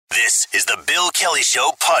This is the Bill Kelly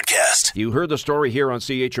Show podcast. You heard the story here on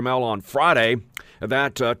CHML on Friday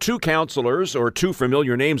that two councillors, or two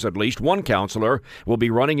familiar names at least, one councillor will be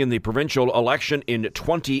running in the provincial election in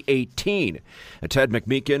 2018. Ted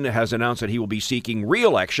McMeekin has announced that he will be seeking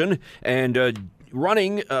re-election, and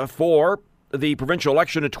running for the provincial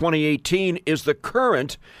election in 2018 is the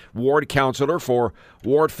current ward councillor for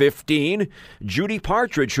Ward 15, Judy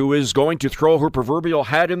Partridge, who is going to throw her proverbial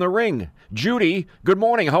hat in the ring. Judy, good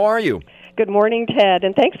morning. How are you? Good morning, Ted,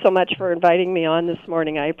 and thanks so much for inviting me on this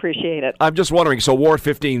morning. I appreciate it. I'm just wondering, so Ward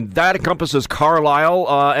 15, that encompasses Carlisle,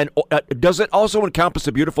 and does it also encompass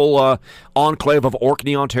the beautiful enclave of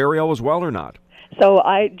Orkney, Ontario as well, or not? So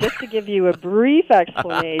just to give you a brief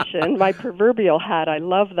explanation, my proverbial hat, I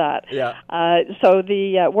love that. Yeah. So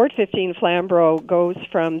the Ward 15 Flamborough goes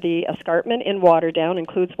from the escarpment in Waterdown,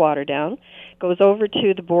 includes Waterdown, goes over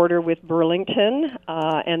to the border with Burlington,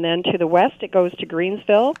 and then to the west it goes to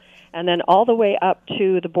Greensville, and then all the way up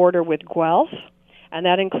to the border with Guelph. And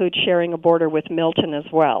that includes sharing a border with Milton as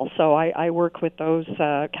well. So I work with those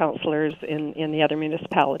councillors in the other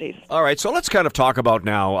municipalities. All right, so let's kind of talk about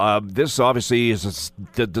now. This obviously is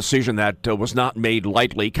the decision that was not made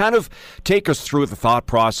lightly. Kind of take us through the thought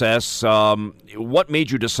process. What made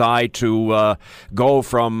you decide to go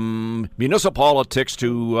from municipal politics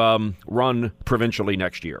to run provincially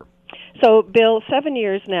next year? So, Bill, 7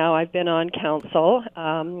 years now I've been on council,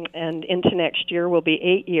 and into next year will be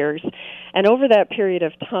 8 years. And over that period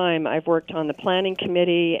of time, I've worked on the planning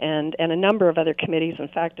committee and a number of other committees. In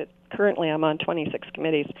fact, currently I'm on 26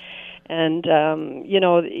 committees. And,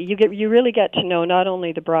 you really get to know not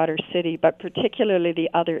only the broader city, but particularly the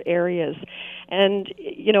other areas. And,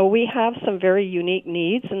 we have some very unique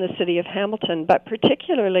needs in the city of Hamilton, but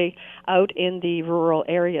particularly out in the rural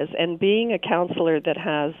areas. And being a councillor that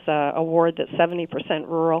has a ward that's 70%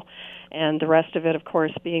 rural, and the rest of it, of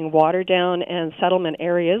course, being Waterdown and settlement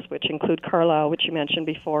areas, which include Carlisle, which you mentioned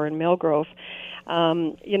before, and Millgrove.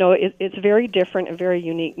 It's very different and very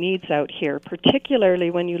unique needs out here,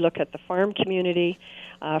 particularly when you look at the farm community.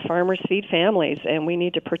 Farmers feed families, and we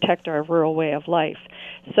need to protect our rural way of life.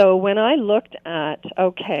 So when I looked at,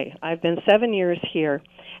 I've been 7 years here,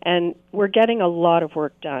 and we're getting a lot of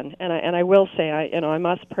work done. And I will say, I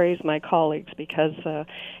must praise my colleagues because,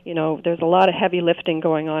 there's a lot of heavy lifting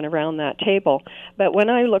going on around that table. But when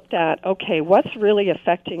I looked at, what's really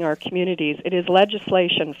affecting our communities, it is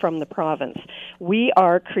legislation from the province. We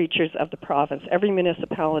are creatures of the province. Every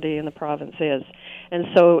municipality in the province is. And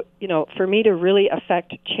so, for me to really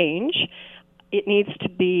affect change, it needs to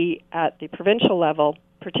be at the provincial level,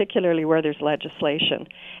 particularly where there's legislation.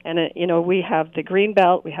 And, we have the Green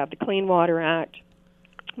Belt, we have the Clean Water Act,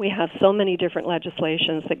 we have so many different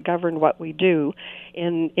legislations that govern what we do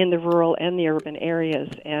in the rural and the urban areas.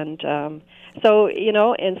 And so,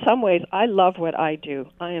 in some ways, I love what I do.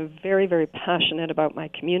 I am very, very passionate about my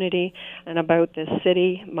community and about this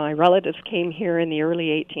city. My relatives came here in the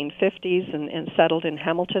early 1850s and settled in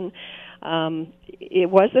Hamilton. It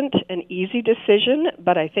wasn't an easy decision,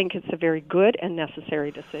 but I think it's a very good and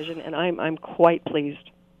necessary decision, and I'm quite pleased.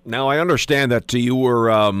 Now, I understand that you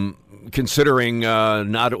were considering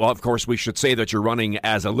of course, we should say that you're running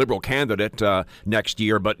as a Liberal candidate next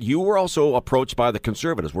year, but you were also approached by the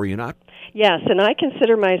Conservatives, were you not? Yes, and I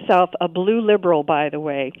consider myself a blue Liberal, by the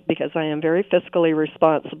way, because I am very fiscally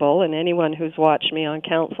responsible, and anyone who's watched me on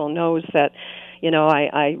council knows that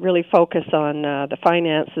I really focus on the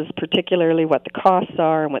finances, particularly what the costs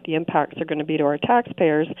are and what the impacts are going to be to our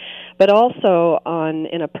taxpayers, but also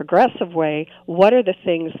in a progressive way, what are the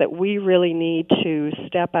things that we really need to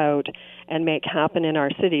step out and make happen in our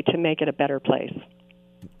city to make it a better place.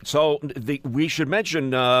 So we should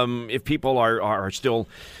mention, if people are still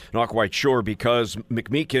not quite sure, because Ted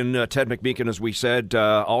McMeekin, as we said,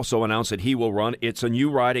 also announced that he will run. It's a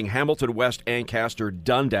new riding, Hamilton West, Ancaster,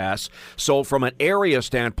 Dundas. So from an area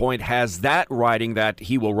standpoint, has that riding that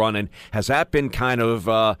he will run in, has that been kind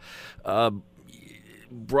of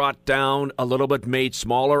brought down a little bit, made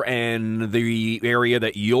smaller, and the area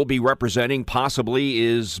that you'll be representing possibly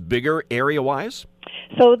is bigger area-wise?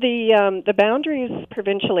 So the boundaries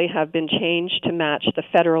provincially have been changed to match the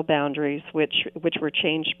federal boundaries, which were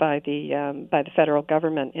changed by the federal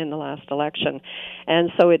government in the last election,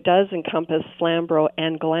 and so it does encompass Flamborough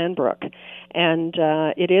and Glanbrook, and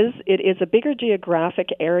it is a bigger geographic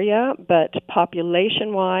area, but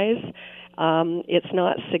population-wise, it's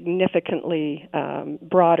not significantly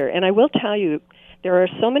broader. And I will tell you, There are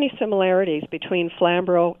so many similarities between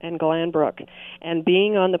Flamborough and Glanbrook. And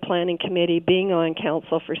being on the planning committee, being on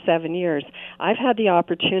council for 7 years, I've had the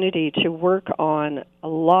opportunity to work on a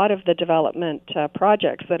lot of the development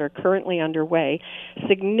projects that are currently underway.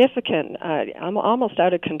 Significant, I'm almost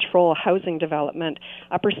out of control housing development,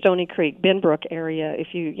 Upper Stony Creek, Binbrook area,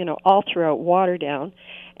 if you know, all throughout Waterdown.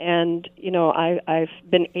 And, you know, I've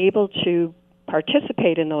been able to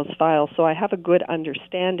participate in those files, so I have a good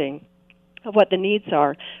understanding of what the needs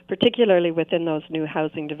are, particularly within those new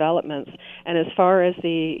housing developments. And as far as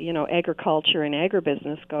the, you know, agriculture and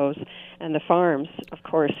agribusiness goes, and the farms, of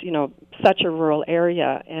course, you know, such a rural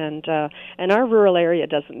area, and our rural area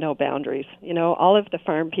doesn't know boundaries. You know, all of the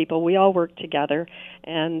farm people, we all work together,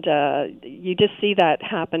 and you just see that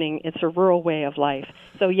happening. It's a rural way of life.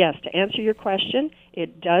 So yes, to answer your question,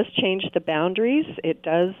 it does change the boundaries. It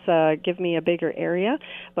does give me a bigger area,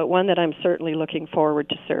 but one that I'm certainly looking forward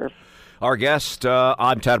to serve. Our guest,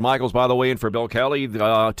 I'm Ted Michaels, by the way, and for Bill Kelly.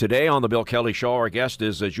 Today on the Bill Kelly Show, our guest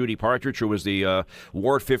is Judy Partridge, who is the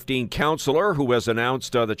Ward 15 councillor, who has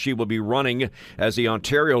announced that she will be running as the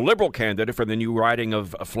Ontario Liberal candidate for the new riding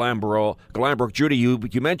of Flamborough-Glanbrook. Judy,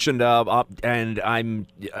 you mentioned, and I'm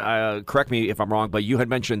correct me if I'm wrong, but you had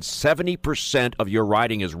mentioned 70% of your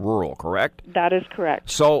riding is rural, correct? That is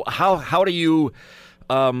correct. So how do you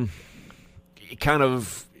kind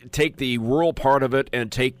of take the rural part of it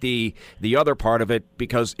and take the other part of it,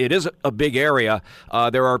 because it is a big area.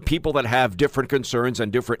 There are people that have different concerns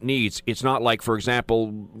and different needs. It's not like, for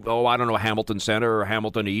example, Hamilton Centre or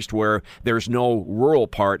Hamilton East, where there's no rural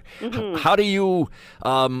part. Mm-hmm. How do you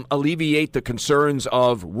alleviate the concerns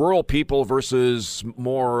of rural people versus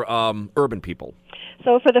more urban people?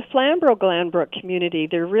 So for the Flamborough-Glanbrook community,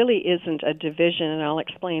 there really isn't a division, and I'll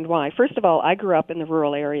explain why. First of all, I grew up in the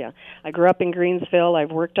rural area. I grew up in Greensville. I've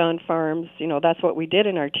worked on farms. You know, that's what we did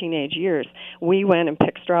in our teenage years. We went and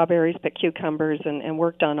picked strawberries, picked cucumbers, and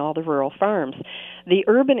worked on all the rural farms. The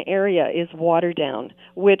urban area is Waterdown,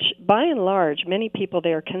 which by and large, many people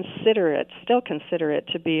there still consider it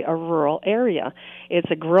to be a rural area. It's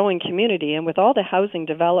a growing community, and with all the housing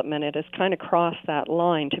development, it has kind of crossed that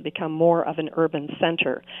line to become more of an urban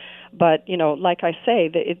center. But, you know, like I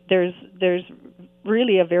say, there's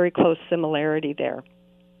really a very close similarity there.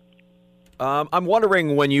 I'm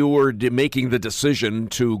wondering, when you were making the decision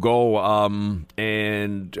to go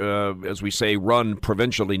and, as we say, run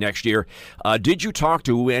provincially next year, did you talk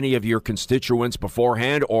to any of your constituents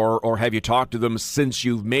beforehand, or have you talked to them since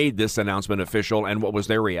you've made this announcement official, and what was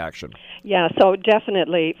their reaction? Yeah, so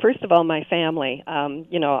definitely, first of all, my family.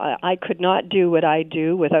 You know, I could not do what I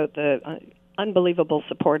do without the unbelievable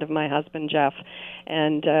support of my husband, Jeff,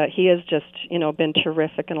 and he has just, you know, been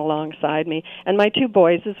terrific and alongside me. And my two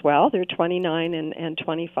boys as well. They're 29 and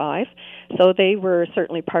 25, so they were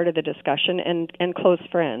certainly part of the discussion and close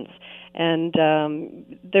friends. And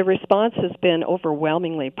the response has been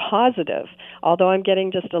overwhelmingly positive, although I'm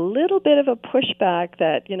getting just a little bit of a pushback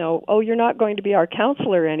that, you know, oh, you're not going to be our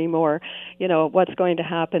counselor anymore, you know, what's going to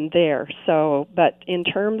happen there. So, but in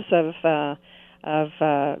terms of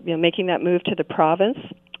you know, making that move to the province,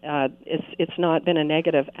 it's not been a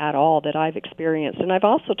negative at all that I've experienced. And I've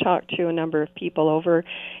also talked to a number of people over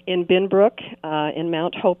in Binbrook, in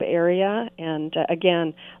Mount Hope area, and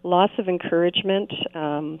again, lots of encouragement,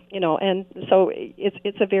 you know, and so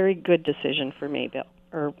it's a very good decision for me, Bill,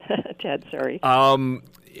 or Ted, sorry.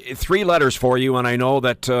 3 letters for you, and I know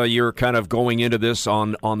that you're kind of going into this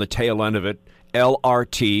on the tail end of it.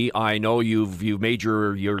 LRT. I know you've made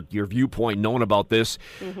your viewpoint known about this.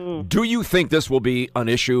 Mm-hmm. Do you think this will be an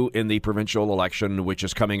issue in the provincial election, which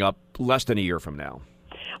is coming up less than a year from now?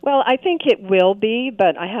 Well, I think it will be,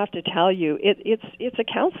 but I have to tell you, it's a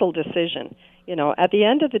council decision. You know, at the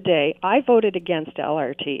end of the day, I voted against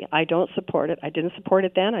LRT. I don't support it. I didn't support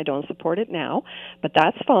it then. I don't support it now. But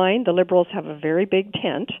that's fine. The Liberals have a very big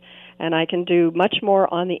tent, and I can do much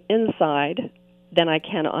more on the inside than I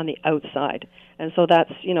can on the outside. And so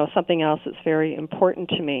that's, you know, something else that's very important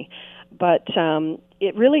to me. But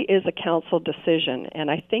it really is a council decision,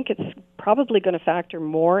 and I think it's probably going to factor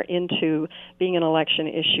more into being an election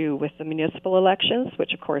issue with the municipal elections,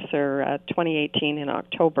 which of course are 2018 in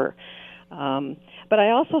October. But I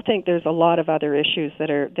also think there's a lot of other issues that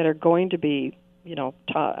are going to be, you know,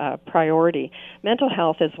 priority. Mental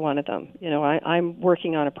health is one of them. You know, I'm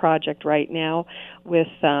working on a project right now with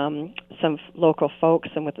some local folks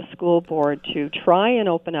and with the school board to try and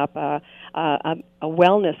open up a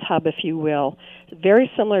wellness hub, if you will, very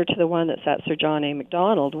similar to the one that's at Sir John A.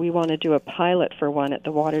 Macdonald. We want to do a pilot for one at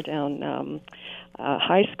the Waterdown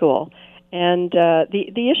High School. And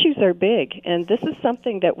the issues are big, and this is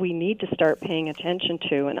something that we need to start paying attention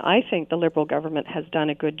to. And I think the Liberal government has done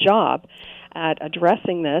a good job at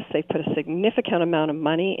addressing this. They put a significant amount of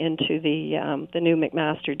money into the new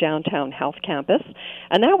McMaster Downtown Health Campus,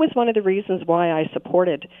 and that was one of the reasons why I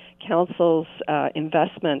supported Council's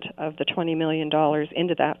investment of the $20 million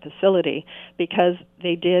into that facility, because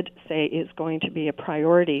they did say it's going to be a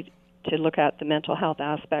priority to look at the mental health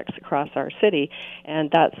aspects across our city, and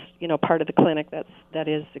that's part of the clinic that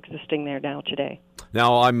is existing there now today.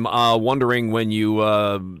 Now, I'm wondering, when you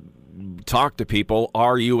talk to people,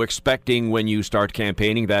 are you expecting when you start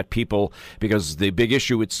campaigning that people, because the big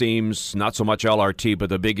issue, it seems, not so much LRT, but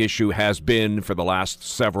the big issue has been for the last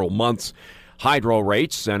several months, hydro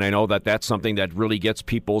rates, and I know that that's something that really gets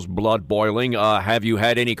people's blood boiling. Have you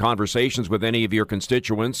had any conversations with any of your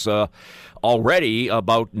constituents already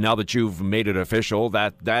about, now that you've made it official,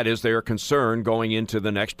 that is their concern going into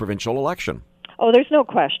the next provincial election? Oh, there's no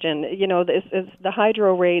question. This is the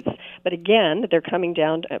hydro rates, but again, they're coming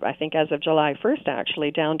down, I think as of July 1st, actually,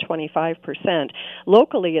 down 25%.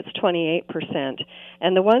 Locally, it's 28%.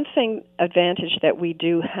 And the one thing advantage that we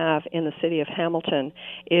do have in the city of Hamilton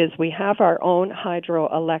is we have our own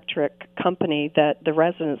hydroelectric company that the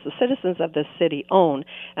residents, the citizens of this city own,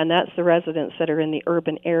 and that's the residents that are in the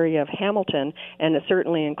urban area of Hamilton, and it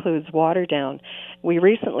certainly includes Waterdown. We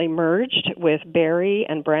recently merged with Barrie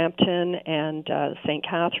and Brampton and St.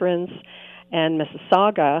 Catharines and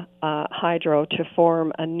Mississauga Hydro to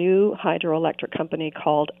form a new hydroelectric company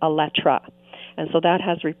called Electra. And so that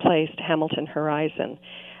has replaced Hamilton Horizon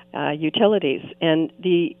Utilities. And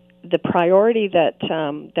the priority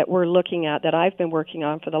that we're looking at, that I've been working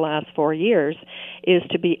on for the last 4 years, is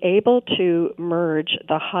to be able to merge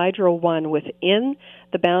the Hydro One within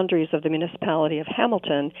the boundaries of the municipality of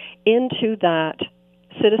Hamilton into that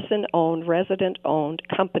citizen-owned, resident-owned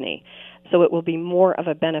company. So it will be more of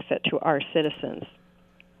a benefit to our citizens.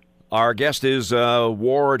 Our guest is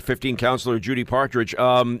Ward 15 Councillor Judy Partridge.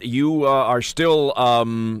 You are still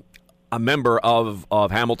a member of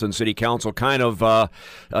Hamilton City Council. Kind of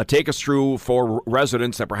take us through, for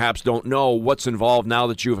residents that perhaps don't know, what's involved now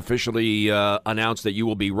that you've officially announced that you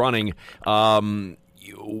will be running.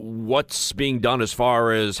 What's being done as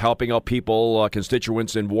far as helping out people,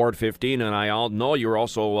 constituents in Ward 15, and I all know you're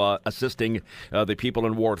also assisting the people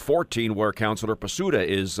in Ward 14, where Councillor Pasuta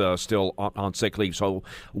is still on sick leave. So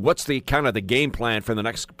what's the kind of the game plan for the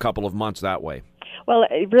next couple of months that way? Well,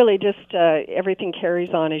 really just everything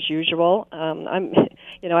carries on as usual.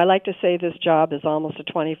 I like to say this job is almost a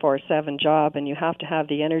 24/7 job, and you have to have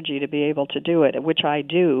the energy to be able to do it, which I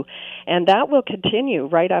do. And that will continue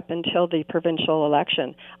right up until the provincial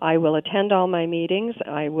election. I will attend all my meetings.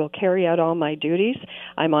 I will carry out all my duties.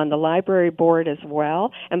 I'm on the library board as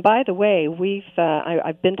well. And by the way,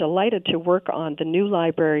 I've been delighted to work on the new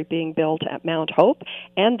library being built at Mount Hope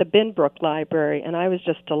and the Binbrook Library, and I was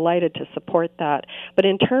just delighted to support that. But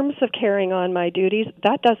in terms of carrying on my duties,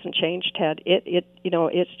 that doesn't change, Ted. It's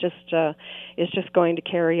just going to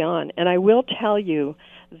carry on. And I will tell you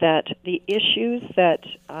that the issues that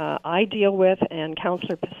I deal with, and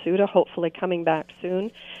Councillor Pasuta, hopefully coming back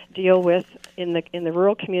soon, deal with in the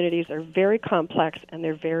rural communities, are very complex and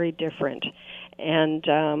they're very different. And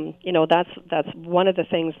that's one of the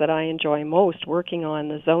things that I enjoy most, working on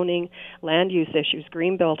the zoning, land use issues,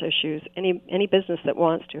 greenbelt issues, any business that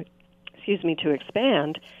wants to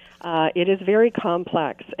expand. It is very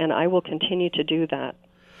complex, and I will continue to do that.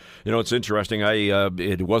 It's interesting.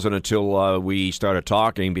 It wasn't until we started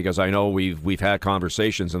talking, because I know we've had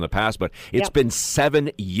conversations in the past, but it's been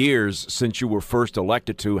 7 years since you were first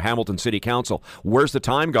elected to Hamilton City Council. Where's the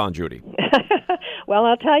time gone, Judy? Well,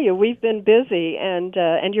 I'll tell you, we've been busy, and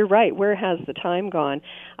you're right. Where has the time gone?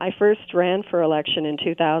 I first ran for election in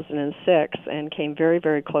 2006 and came very,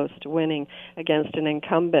 very close to winning against an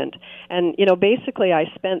incumbent. And, basically I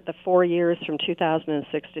spent the 4 years from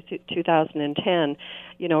 2006 to 2010,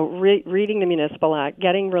 reading the Municipal Act,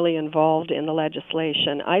 getting really involved in the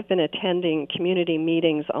legislation. I've been attending community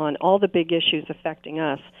meetings on all the big issues affecting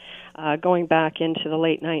us, going back into the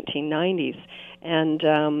late 1990s. And,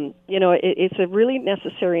 it's a really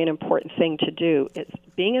necessary and important thing to do.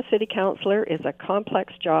 Being a city councillor is a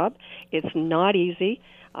complex job. It's not easy.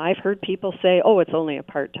 I've heard people say, it's only a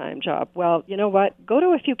part-time job. Well, you know what? Go to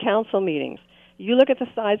a few council meetings. You look at the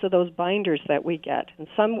size of those binders that we get. And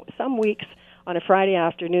some weeks on a Friday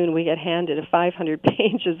afternoon, we get handed 500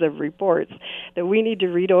 pages of reports that we need to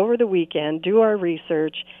read over the weekend, do our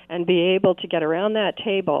research, and be able to get around that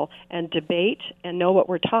table and debate and know what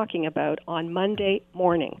we're talking about on Monday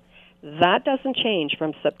morning. That doesn't change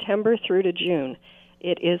from September through to June.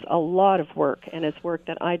 it is a lot of work, and it's work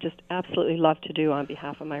that I just absolutely love to do on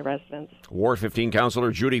behalf of my residents. Ward 15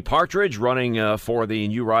 Councillor Judy Partridge running for the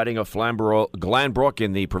new riding of Glanbrook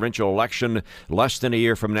in the provincial election less than a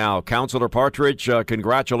year from now. Councillor Partridge,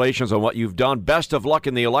 congratulations on what you've done. Best of luck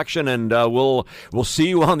in the election, and we'll see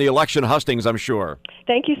you on the election hustings, I'm sure.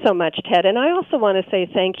 Thank you so much, Ted. And I also want to say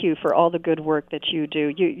thank you for all the good work that you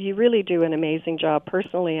do. You really do an amazing job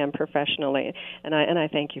personally and professionally, and I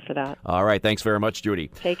thank you for that. All right, thanks very much, Judy.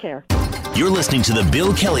 Take care. You're listening to The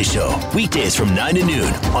Bill Kelly Show, weekdays from 9 to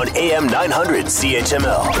noon on AM 900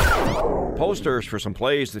 CHML. Posters for some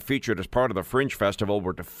plays that featured as part of the Fringe Festival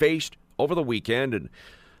were defaced over the weekend, and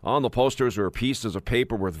on the posters were pieces of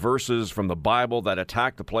paper with verses from the Bible that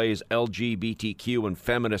attacked the play's LGBTQ and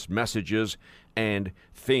feminist messages and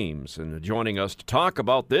themes. And joining us to talk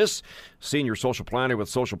about this, Senior Social Planner with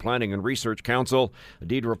Social Planning and Research Council,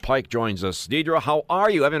 Deidre Pike joins us. Deidre, how are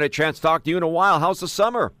you? I haven't had a chance to talk to you in a while. How's the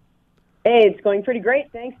summer? Hey, it's going pretty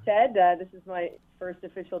great. Thanks, Ted. This is my first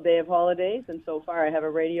official day of holidays, and so far I have a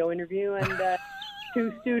radio interview and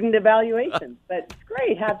 2 student evaluations. But it's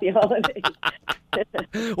great. Happy holidays.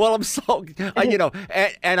 Well, I'm so,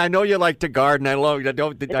 and I know you like to garden.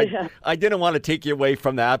 I didn't want to take you away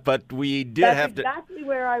from that, but we did have to. That's exactly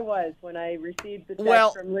where I was when I received the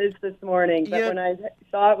text from Liz this morning. But when I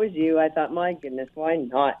saw it was you, I thought, my goodness, why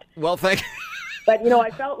not? Well, thank you. But, I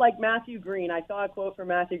felt like Matthew Green. I saw a quote from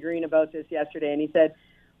Matthew Green about this yesterday, and he said,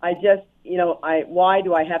 why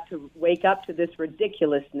do I have to wake up to this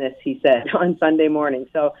ridiculousness, he said, on Sunday morning.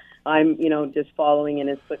 So I'm, just following in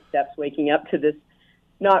his footsteps, waking up to this,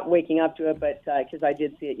 not waking up to it, but because I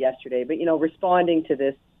did see it yesterday, but, responding to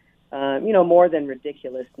this, more than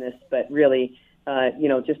ridiculousness, but really,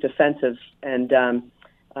 just offensive. And,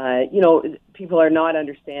 people are not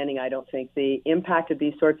understanding, I don't think, the impact of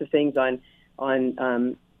these sorts of things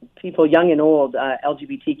on people, young and old,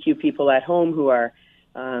 LGBTQ people at home who are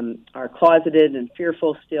closeted and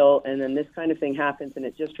fearful still, and then this kind of thing happens, and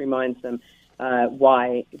it just reminds them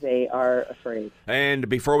why they are afraid. And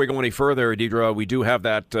before we go any further, Deidre, we do have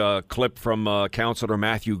that clip from Councillor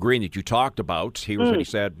Matthew Green that you talked about. Here's what he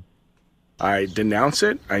said. I denounce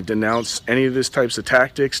it. I denounce any of these types of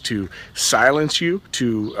tactics to silence you,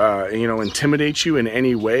 to intimidate you in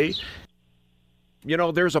any way.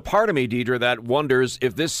 There's a part of me, Deidre, that wonders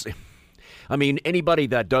if this. I mean, anybody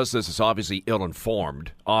that does this is obviously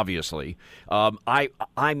ill-informed. Obviously,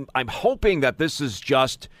 I'm hoping that this is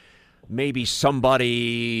just maybe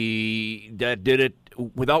somebody that did it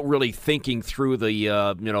without really thinking through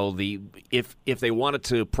if they wanted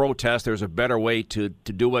to protest, there's a better way to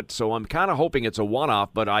do it. So I'm kind of hoping it's a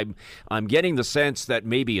one-off, but I'm getting the sense that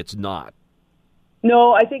maybe it's not.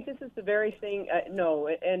 No, I think this is the very thing. No,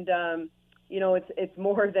 and. It's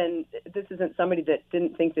more than, this isn't somebody that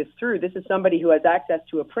didn't think this through. This is somebody who has access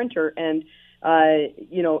to a printer and,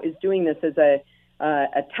 is doing this as a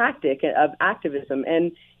tactic of activism.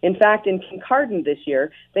 And in fact, in Kincardine this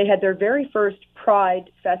year, they had their very first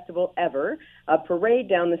Pride Festival ever, a parade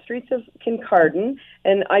down the streets of Kincardine.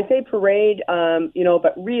 And I say parade,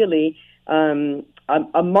 but really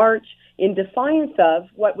a march in defiance of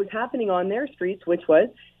what was happening on their streets, which was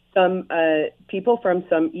some people from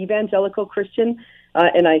some evangelical Christian,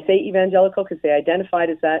 and I say evangelical because they identified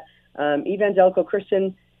as that, evangelical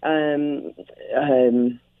Christian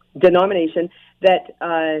denomination that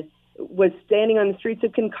was standing on the streets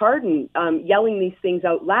of Kincardine yelling these things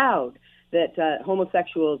out loud, that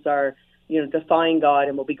homosexuals are, defying God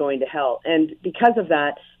and will be going to hell. And because of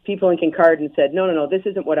that, people in Kincardine said, no, this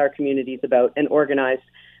isn't what our community is about, and organized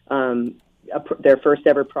their first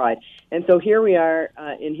ever Pride. And so here we are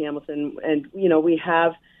in Hamilton, and we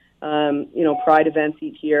have Pride events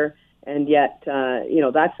each year, and yet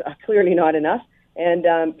that's clearly not enough.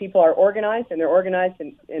 And people are organized, and they're organized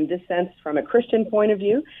in this sense from a Christian point of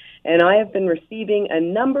view. And I have been receiving a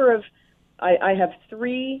number of, I have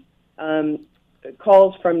 3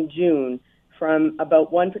 calls from June from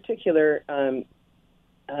about one particular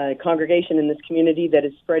congregation in this community that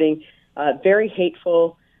is spreading very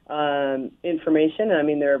hateful information. I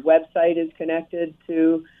mean, their website is connected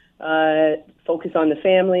to Focus on the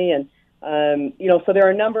Family, and so there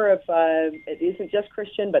are a number of. It isn't just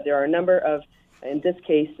Christian, but there are a number of, in this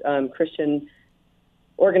case, Christian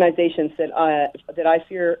organizations that I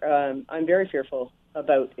fear. I'm very fearful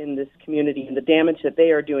about in this community and the damage that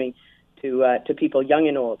they are doing to people young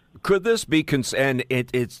and old. Could this be and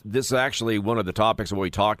this is actually one of the topics that we'll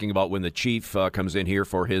be talking about when the chief comes in here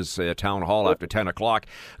for his town hall after 10 o'clock.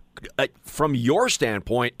 From your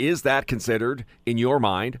standpoint, is that considered, in your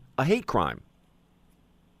mind, a hate crime?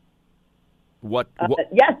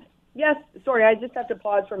 Yes. Yes, sorry, I just have to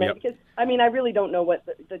pause for a minute because, I mean, I really don't know what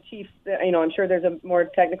the chief, I'm sure there's a more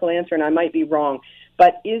technical answer and I might be wrong,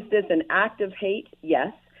 but is this an act of hate?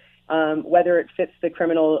 Yes. Whether it fits the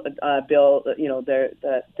criminal bill,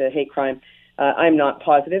 the hate crime, I'm not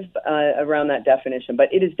positive around that definition, but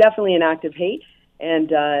it is definitely an act of hate. And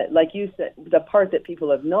like you said, the part that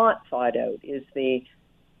people have not thought out is the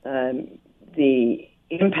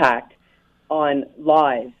impact on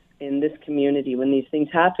lives in this community when these things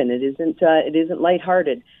happen. It isn't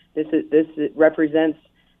lighthearted. This represents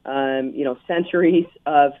centuries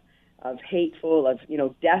of hateful,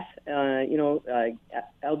 death.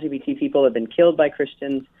 LGBT people have been killed by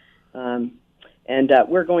Christians, and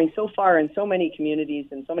we're going so far in so many communities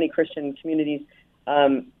and so many Christian communities,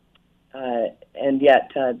 and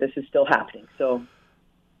yet this is still happening. So,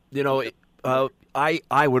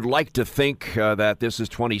 I would like to think that this is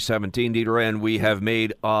 2017, Deidre, and we have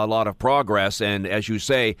made a lot of progress. And as you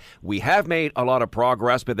say, we have made a lot of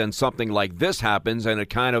progress, but then something like this happens, and it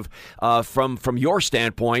kind of, from your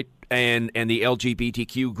standpoint and the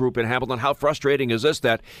LGBTQ group in Hamilton, how frustrating is this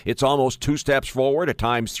that it's almost 2 steps forward, at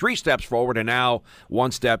times 3 steps forward, and now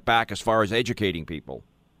 1 step back as far as educating people?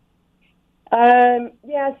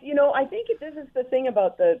 Yes, I think this is the thing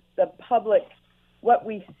about the public. What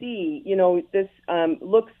we see, this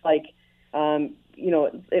looks like,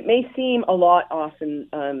 it may seem a lot often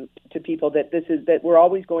to people that that we're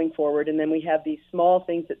always going forward, and then we have these small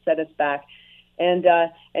things that set us back, and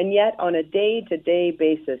yet on a day-to-day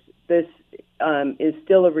basis, this is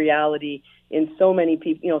still a reality in so many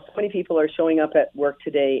people. So many people are showing up at work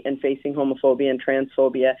today and facing homophobia and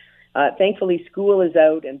transphobia. Thankfully, school is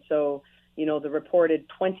out, and so the reported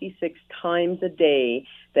 26 times a day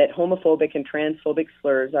that homophobic and transphobic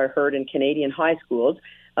slurs are heard in Canadian high schools.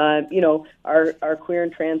 Our queer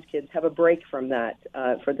and trans kids have a break from that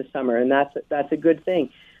for the summer, and that's a good thing.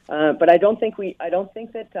 But I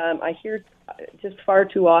hear just far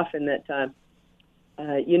too often that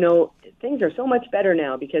things are so much better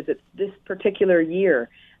now because it's this particular year.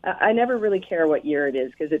 I never really care what year it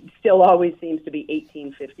is because it still always seems to be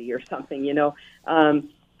 1850 or something,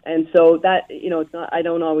 And so that, it's not, I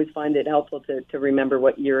don't always find it helpful to remember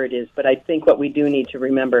what year it is, but I think what we do need to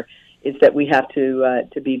remember is that we have to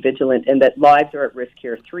be vigilant and that lives are at risk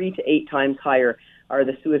here. 3 to 8 times higher are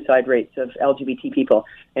the suicide rates of LGBT people.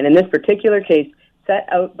 And in this particular case, set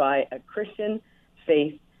out by a Christian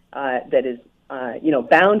faith that is,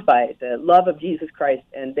 bound by the love of Jesus Christ,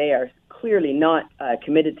 and they are clearly not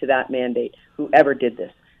committed to that mandate, whoever did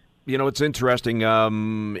this. It's interesting.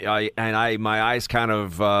 My eyes kind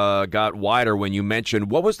of got wider when you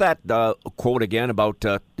mentioned, what was that quote again about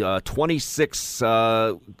 26?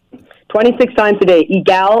 26 times a day.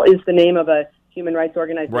 EGAL is the name of a human rights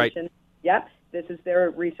organization. Right. Yep. This is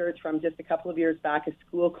their research from just a couple of years back, a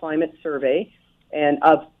school climate survey, and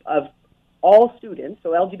of all students,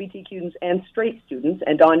 so LGBT students and straight students,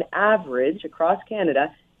 and on average across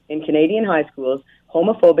Canada in Canadian high schools,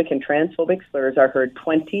 homophobic and transphobic slurs are heard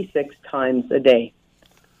 26 times a day.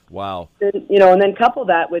 Wow. And then couple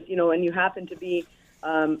that with, and you happen to be,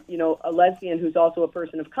 a lesbian who's also a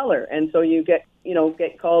person of color. And so you get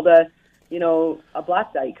called a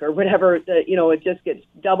black dyke or whatever, it just gets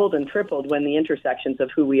doubled and tripled when the intersections of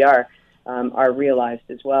who we are realized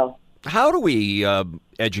as well. How do we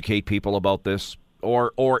educate people about this?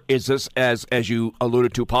 Or is this, as you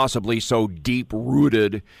alluded to, possibly so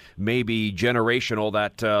deep-rooted, maybe generational,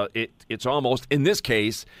 that it's almost, in this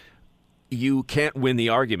case, you can't win the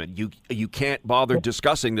argument. You can't bother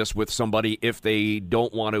discussing this with somebody if they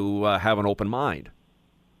don't want to have an open mind.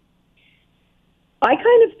 I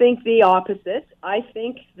kind of think the opposite. I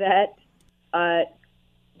think that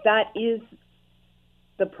that is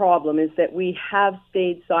the problem, is that we have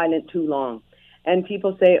stayed silent too long. And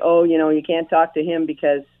people say, you can't talk to him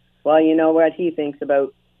because, well, you know what he thinks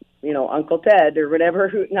about, Uncle Ted or whatever,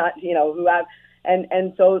 so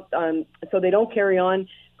they don't carry on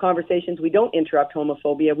conversations. We don't interrupt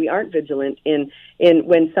homophobia. We aren't vigilant in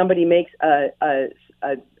when somebody makes all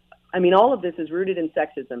of this is rooted in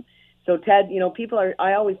sexism. So Ted,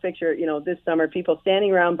 I always picture, this summer, people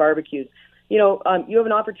standing around barbecues. You have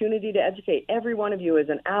an opportunity to educate. Every one of you is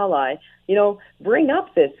an ally. Bring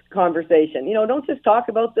up this conversation. Don't just talk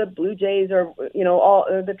about the Blue Jays or, all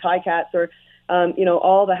the Ticats or,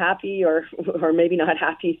 all the happy or maybe not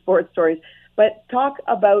happy sports stories, but talk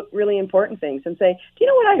about really important things and say, do you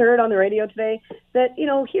know what I heard on the radio today? That,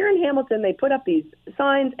 here in Hamilton, they put up these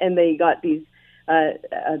signs and they got these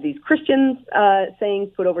Christians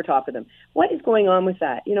sayings put over top of them. What is going on with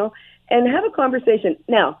that? And have a conversation.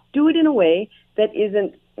 Now, do it in a way that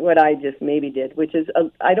isn't what I just maybe did, which is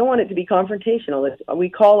I don't want it to be confrontational. We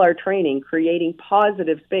call our training creating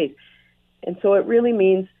positive space. And so it really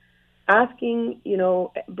means asking,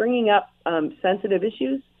 bringing up sensitive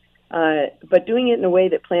issues, but doing it in a way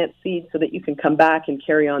that plants seeds so that you can come back and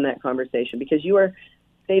carry on that conversation, because you are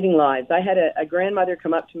saving lives. I had a grandmother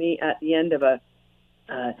come up to me at the end of a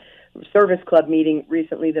service club meeting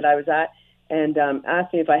recently that I was at, and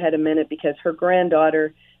asked me if I had a minute, because her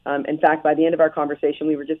granddaughter, in fact, by the end of our conversation,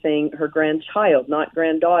 we were just saying her grandchild, not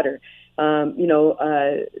granddaughter.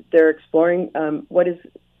 They're exploring what is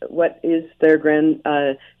their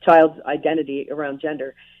grandchild's identity around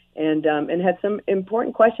gender, and had some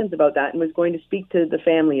important questions about that, and was going to speak to the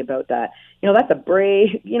family about that. That's a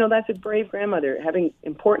brave grandmother having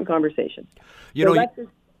important conversations. That's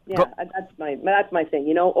my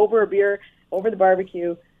thing. Over a beer, over the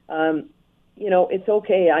barbecue. It's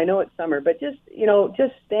okay. I know it's summer, but just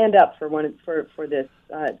stand up for this.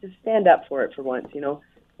 Just stand up for it for once.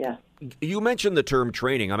 Yeah. You mentioned the term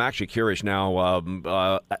training. I'm actually curious now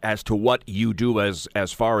as to what you do as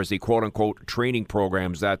far as the quote-unquote training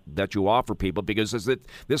programs that you offer people, because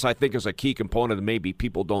this, I think, is a key component that maybe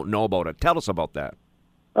people don't know about it. Tell us about that.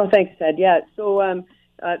 Oh, thanks, Ted. Yeah. So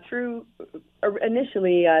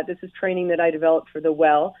initially, this is training that I developed for the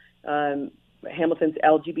WELL, Hamilton's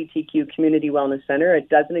LGBTQ Community Wellness Center. It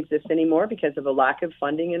doesn't exist anymore because of a lack of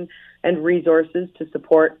funding and resources to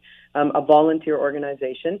support a volunteer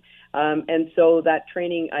organization. And so that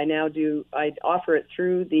training I now do, I offer it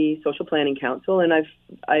through the Social Planning Council, and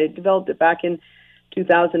I developed it back in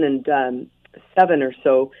 2007 or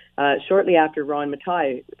so, shortly after Ron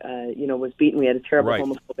Matai, was beaten. We had a terrible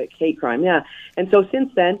homophobic hate crime. Yeah. And so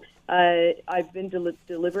since then, I've been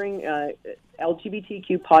delivering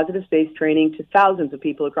LGBTQ positive space training to thousands of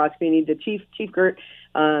people across the community. The Chief Gert,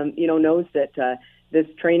 knows that this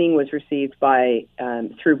training was received by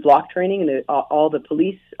through block training, and all the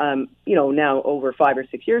police, now over 5 or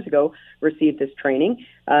 6 years ago, received this training.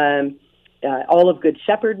 All of Good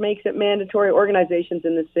Shepherd makes it mandatory. Organizations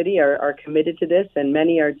in the city are committed to this, and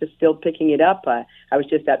many are just still picking it up. I was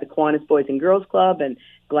just at the Kiwanis Boys and Girls Club, and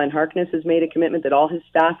Glenn Harkness has made a commitment that all his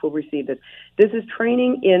staff will receive this. This is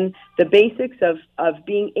training in the basics of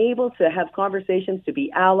being able to have conversations, to be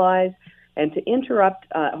allies, and to interrupt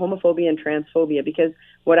homophobia and transphobia. Because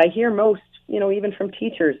what I hear most, even from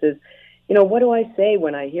teachers, is, what do I say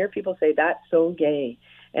when I hear people say, "That's so gay"?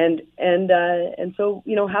 And so,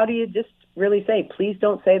 how do you just really say, please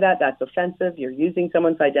don't say that, that's offensive, you're using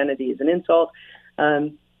someone's identity as an insult?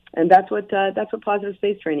 And that's what positive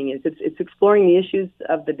space training is. It's exploring the issues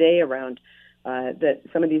of the day around that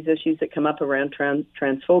some of these issues that come up around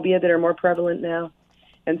transphobia that are more prevalent now.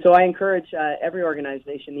 And so I encourage every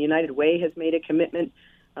organization. The United Way has made a commitment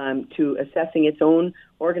to assessing its own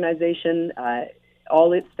organization.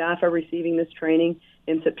 All its staff are receiving this training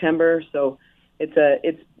in September. So it's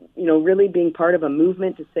really being part of a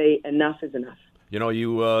movement to say enough is enough.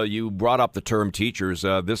 You brought up the term teachers.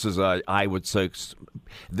 This is, I would say,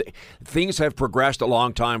 things have progressed a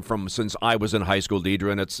long time since I was in high school,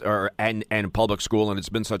 Deidre, and public school, and it's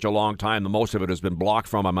been such a long time. The most of it has been blocked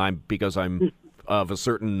from my mind because I'm of a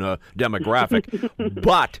certain demographic.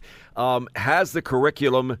 But has the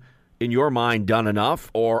curriculum, in your mind, done enough,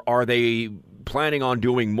 or are they planning on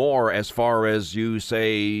doing more as far as, you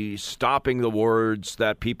say, stopping the words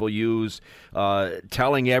that people use,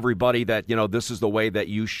 telling everybody that, this is the way that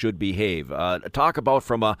you should behave? Talk about,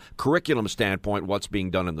 from a curriculum standpoint, what's being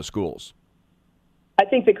done in the schools. I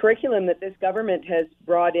think the curriculum that this government has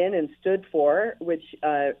brought in and stood for, which,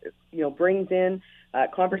 brings in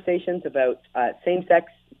conversations about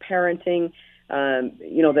same-sex parenting,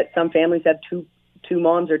 that some families have two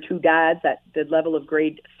moms or two dads at the level of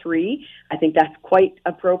grade 3. I think that's quite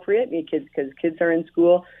appropriate because kids are in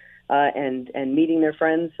school and meeting their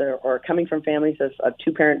friends or coming from families of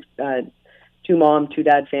two-parent, two-mom,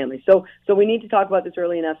 two-dad families. So we need to talk about this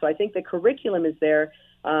early enough. So I think the curriculum is there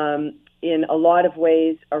in a lot of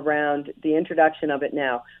ways around the introduction of it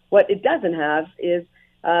now. What it doesn't have is,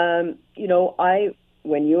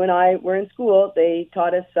 when you and I were in school, they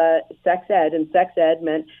taught us sex ed, and sex ed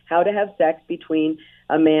meant how to have sex between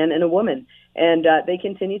a man and a woman. And they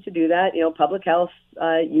continue to do that. Public health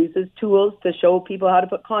uses tools to show people how to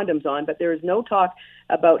put condoms on, but there is no talk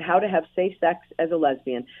about how to have safe sex as a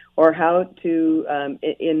lesbian, or how to,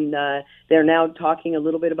 they're now talking a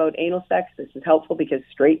little bit about anal sex. This is helpful because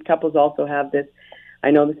straight couples also have this. I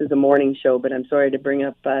know this is a morning show, but I'm sorry to bring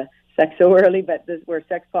up sex so early, but we're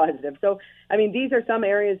sex positive. So, these are some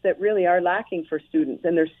areas that really are lacking for students,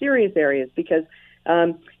 and they're serious areas because,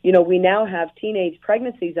 we now have teenage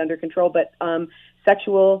pregnancies under control, but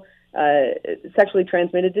sexual sexually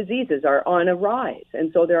transmitted diseases are on a rise.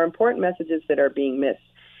 And so there are important messages that are being missed.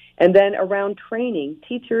 And then around training,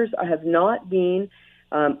 teachers have not been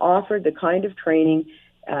offered the kind of training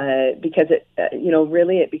because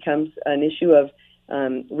really it becomes an issue of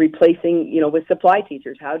replacing, with supply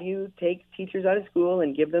teachers. How do you take teachers out of school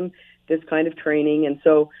and give them this kind of training? And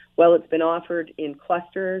so, it's been offered in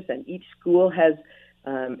clusters, and each school has,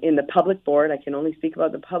 in the public board, I can only speak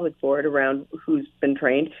about the public board around who's been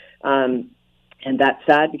trained. And that's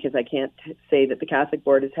sad because I can't say that the Catholic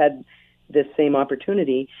board has had this same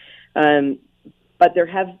opportunity. But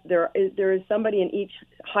there is somebody in each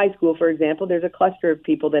high school, for example. There's a cluster of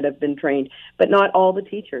people that have been trained, but not all the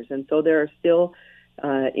teachers. And so there are still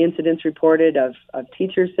incidents reported of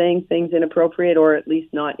teachers saying things inappropriate or at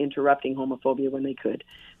least not interrupting homophobia when they could.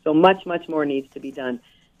 So much more needs to be done.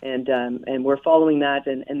 And we're following that.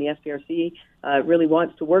 And the SPRC really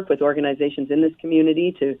wants to work with organizations in this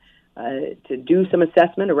community to do some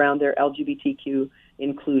assessment around their LGBTQ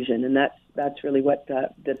inclusion, and that's really what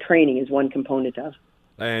the training is one component of.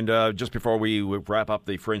 And just before we wrap up,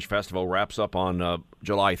 the Fringe Festival wraps up on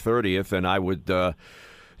July 30th, and I would,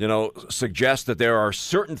 suggest that there are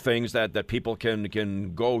certain things that people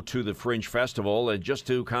can go to the Fringe Festival and just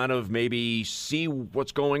to kind of maybe see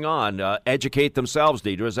what's going on, educate themselves.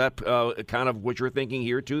 Deidre, is that kind of what you're thinking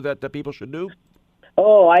here too, that people should do?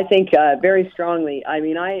 Oh, I think very strongly. I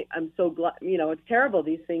mean, I'm so glad. It's terrible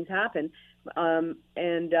these things happen.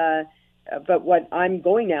 But what I'm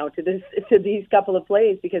going now to these couple of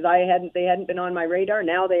plays because they hadn't been on my radar.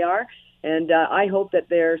 Now they are, and I hope that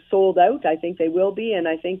they're sold out. I think they will be, and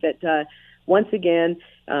I think that once again,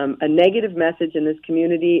 a negative message in this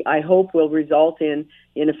community, I hope will result in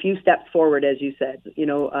a few steps forward, as you said.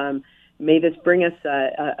 May this bring us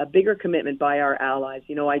a bigger commitment by our allies.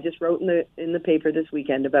 I just wrote in the paper this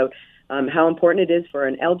weekend about how important it is for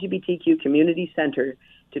an LGBTQ community center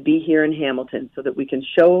to be here in Hamilton so that we can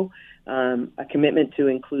show a commitment to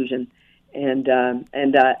inclusion. And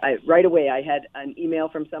I right away I had an email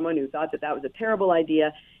from someone who thought that was a terrible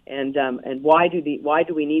idea. And why do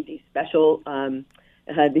we need these special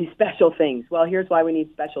things? Well, here's why we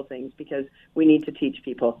need special things, because we need to teach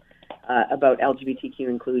people about LGBTQ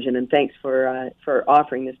inclusion. And thanks for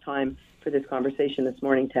offering this time for this conversation this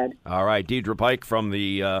morning, Ted. All right, Deidre Pike from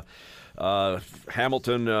the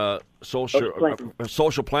Hamilton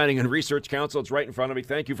Social Planning and Research Council. It's right in front of me.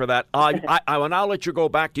 Thank you for that. I will now let you go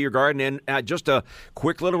back to your garden. And just a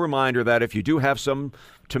quick little reminder that if you do have some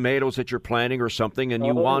tomatoes that you're planting or something, and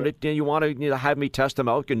you want to have me test them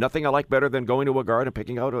out, nothing I like better than going to a garden and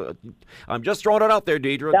picking out I'm just throwing it out there,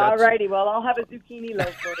 Deidre. All righty. Well, I'll have a zucchini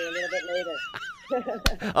loaf for you a little bit later.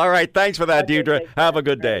 All right, thanks for that, Deidre. Have a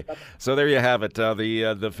good day. So there you have it,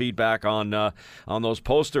 the feedback on those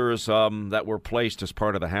posters that were placed as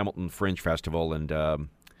part of the Hamilton Fringe Festival, and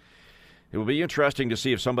it will be interesting to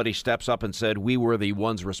see if somebody steps up and said we were the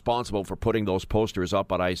ones responsible for putting those posters up,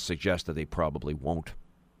 but I suggest that they probably won't.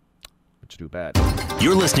 It's too bad.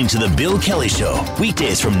 You're listening to The Bill Kelly Show,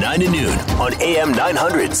 weekdays from 9 to noon on AM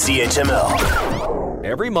 900 CHML.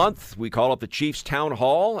 Every month, we call up the Chief's Town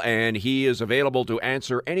Hall, and he is available to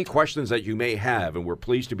answer any questions that you may have. And we're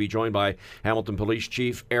pleased to be joined by Hamilton Police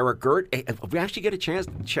Chief Eric Girt. Hey, we actually get a chance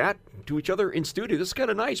to chat to each other in studio. This is kind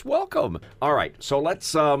of nice. Welcome. All right, so let's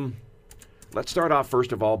start off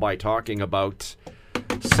first of all by talking about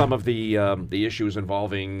some of the issues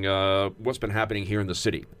involving what's been happening here in the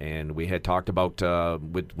city. And we had talked about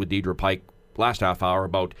with Deidre Pike last half hour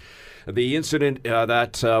about the incident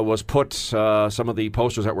that was put, some of the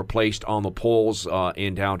posters that were placed on the poles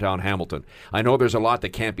in downtown Hamilton. I know there's a lot that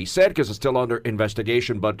can't be said because it's still under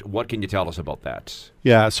investigation, but what can you tell us about that?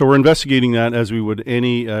 Yeah, so we're investigating that as we would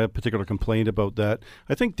any particular complaint about that.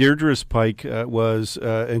 I think Deirdre's Pike was,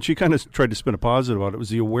 and she kind of tried to spin a positive about it, was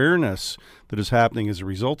the awareness that is happening as a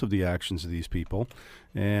result of the actions of these people.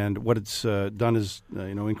 And what it's done is,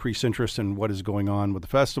 increase interest in what is going on with the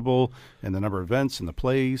festival and the number of events and the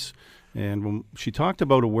plays. And when she talked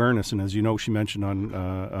about awareness, and as you know, she mentioned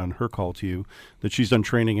on her call to you that she's done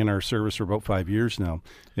training in our service for about 5 years now.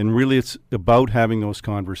 And really it's about having those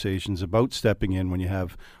conversations, about stepping in when you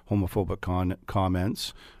have homophobic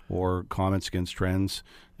comments or comments against trans,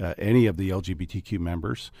 any of the LGBTQ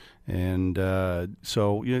members. And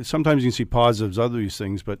so sometimes you can see positives, other these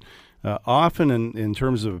things, but often in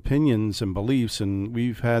terms of opinions and beliefs, and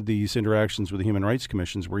we've had these interactions with the Human Rights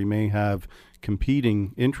Commissions where you may have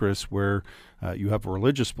competing interests where you have a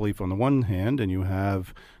religious belief on the one hand and you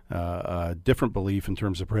have a different belief in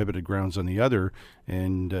terms of prohibited grounds on the other.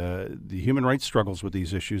 And the human rights struggles with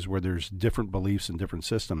these issues where there's different beliefs and different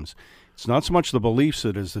systems. It's not so much the beliefs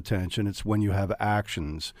that is the tension, it's when you have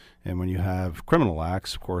actions. And when you have criminal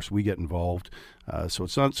acts, of course, we get involved. So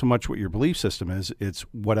it's not so much what your belief system is, it's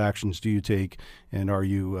what actions do you take, and are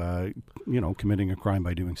you, committing a crime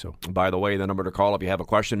by doing so. By the way, the number to call if you have a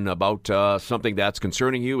question about something that's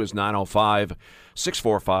concerning you is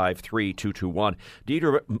 905-645-3221.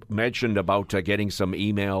 Deidre mentioned about getting some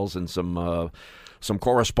emails and some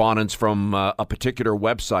correspondence from a particular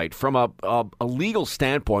website. From a legal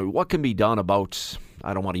standpoint, what can be done about,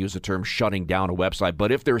 I don't want to use the term shutting down a website,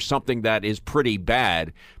 but if there's something that is pretty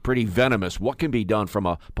bad, pretty venomous, what can be done from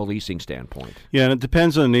a policing standpoint? Yeah, and it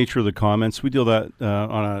depends on the nature of the comments. We deal that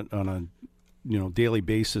on a daily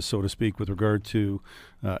basis, so to speak, with regard to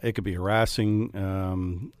it could be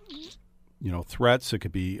harassing, threats. It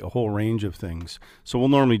could be a whole range of things. So we'll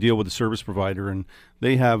normally deal with the service provider, and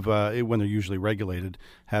they have, when they're usually regulated,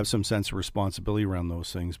 have some sense of responsibility around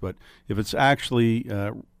those things. But if it's actually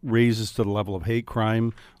raises to the level of hate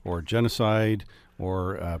crime or genocide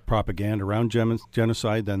or propaganda around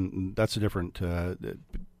genocide, then that's a different,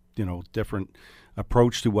 different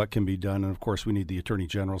approach to what can be done. And of course, we need the Attorney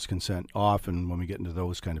General's consent often when we get into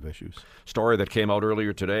those kind of issues. Story that came out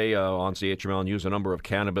earlier today on CHML News, a number of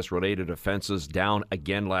cannabis-related offenses down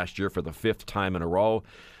again last year for the 5th time in a row.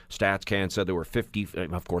 StatsCan said there were 50,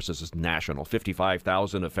 of course this is national,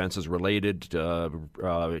 55,000 offenses related to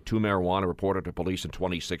marijuana reported to police in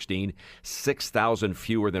 2016, 6,000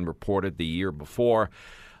 fewer than reported the year before.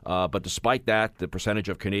 But despite that, the percentage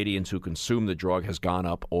of Canadians who consume the drug has gone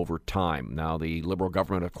up over time. Now, the Liberal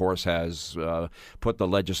government, of course, has put the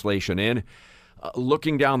legislation in.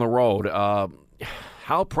 Looking down the road,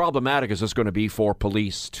 how problematic is this going to be for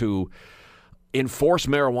police to enforce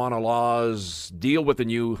marijuana laws, deal with the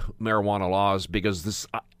new marijuana laws? Because this,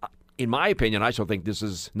 in my opinion, I still think this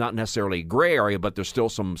is not necessarily a gray area, but there's still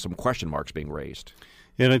some question marks being raised.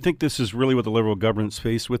 And I think this is really what the Liberal government's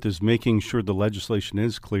faced with, is making sure the legislation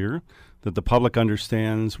is clear, that the public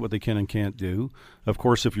understands what they can and can't do. Of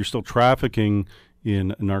course, if you're still trafficking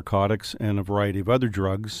in narcotics and a variety of other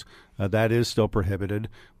drugs, that is still prohibited.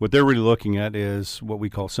 What they're really looking at is what we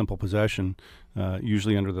call simple possession,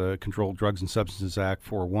 usually under the Controlled Drugs and Substances Act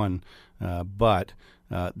 4.1. But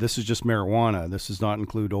this is just marijuana. This does not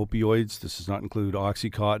include opioids. This does not include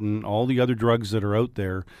Oxycontin, all the other drugs that are out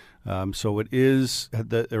there. So it is,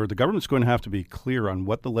 the government's going to have to be clear on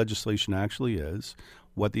what the legislation actually is,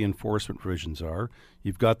 what the enforcement provisions are.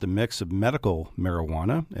 You've got the mix of medical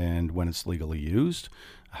marijuana and when it's legally used,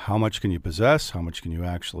 how much can you possess, how much can you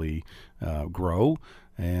actually grow,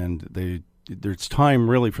 and there's time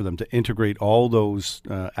really for them to integrate all those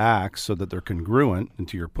acts so that they're congruent, and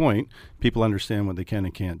to your point, people understand what they can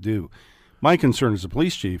and can't do. My concern as a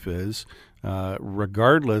police chief is,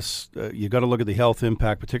 regardless, you got to look at the health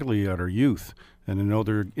impact, particularly on our youth. And I know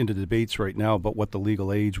they're into debates right now about what the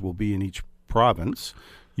legal age will be in each province.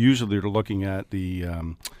 Usually they're looking at the,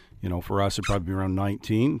 for us it'd probably be around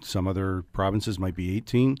 19. Some other provinces might be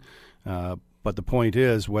 18. But the point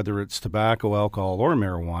is, whether it's tobacco, alcohol, or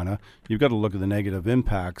marijuana, you've got to look at the negative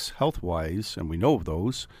impacts health-wise, and we know of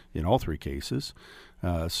those in all three cases.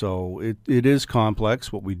 So it is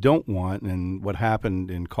complex. What we don't want, and what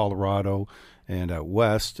happened in Colorado and out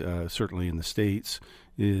west, certainly in the States,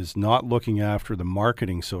 is not looking after the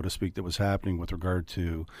marketing, so to speak, that was happening with regard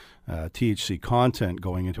to THC content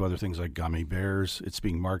going into other things like gummy bears. It's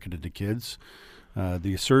being marketed to kids.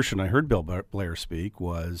 The assertion I heard Bill Blair speak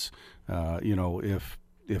was, if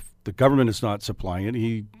the government is not supplying it,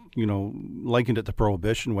 he, likened it to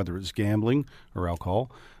prohibition, whether it's gambling or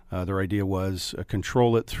alcohol. Their idea was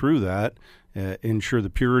control it through that, ensure the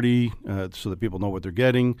purity so that people know what they're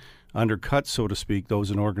getting, undercut, so to speak,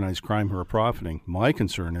 those in organized crime who are profiting. My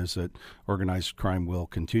concern is that organized crime will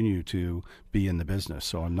continue to be in the business,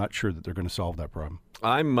 so I'm not sure that they're going to solve that problem.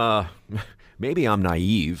 Maybe I'm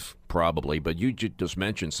naive, probably, but you just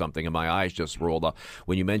mentioned something and my eyes just rolled up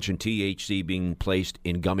when you mentioned THC being placed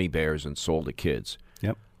in gummy bears and sold to kids.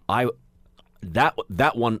 Yep.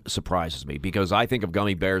 That one surprises me because I think of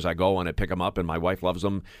gummy bears. I go and I pick them up, and my wife loves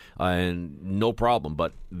them, and no problem.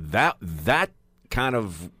 But that kind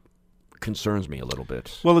of concerns me a little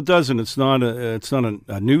bit. Well, it doesn't. It's not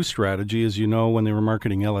a new strategy. As you know, when they were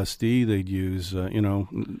marketing LSD, they'd use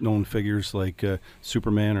known figures like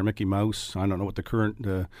Superman or Mickey Mouse. I don't know what the current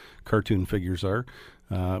cartoon figures are.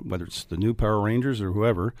 whether it's the new Power Rangers or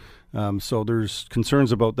whoever. So there's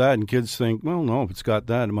concerns about that, and kids think, well, no, if it's got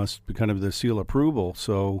that, it must be kind of the seal approval.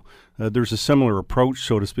 So there's a similar approach,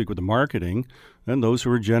 so to speak, with the marketing and those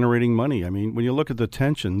who are generating money. I mean, when you look at the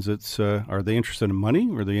tensions, it's are they interested in money,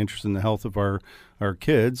 or are they interested in the health of our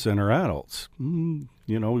kids and our adults? We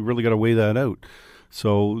really got to weigh that out.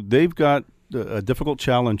 So they've got a difficult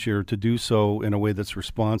challenge here to do so in a way that's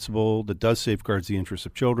responsible, that does safeguards the interests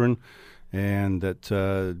of children, and that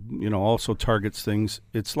also targets things.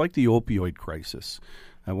 It's like the opioid crisis.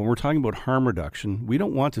 When we're talking about harm reduction, we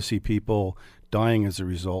don't want to see people dying as a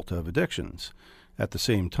result of addictions. At the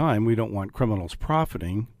same time, we don't want criminals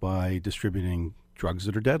profiting by distributing drugs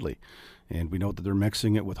that are deadly. And we know that they're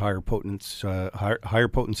mixing it with higher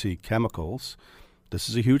potency chemicals. This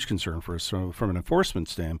is a huge concern for us. So from an enforcement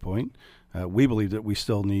standpoint, we believe that we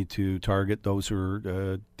still need to target those who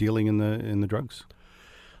are dealing in the drugs.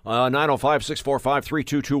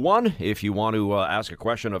 905-645-3221 if you want to ask a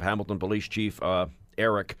question of Hamilton Police Chief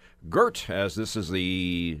Eric Girt, as this is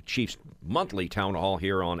the Chief's monthly town hall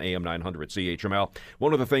here on AM 900 CHML.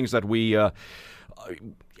 One of the things that we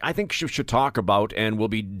I think should talk about, and we'll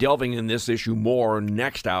be delving in this issue more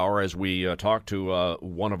next hour as we talk to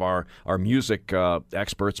one of our music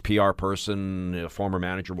experts, PR person, former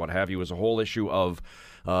manager, what have you, is a whole issue of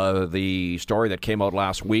the story that came out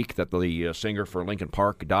last week that the singer for Linkin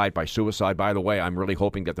Park died by suicide. By the way, I'm really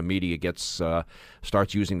hoping that the media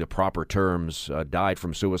starts using the proper terms, died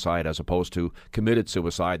from suicide as opposed to committed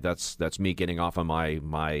suicide. That's me getting off on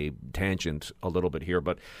my tangent a little bit here,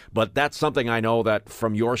 but that's something I know that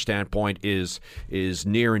from your standpoint is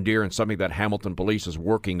near and dear, and something that Hamilton Police is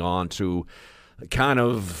working on to kind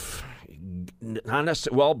of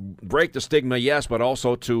break the stigma, yes, but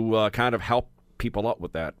also to kind of help people out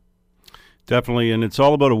with that. Definitely, and it's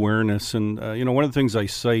all about awareness. And one of the things I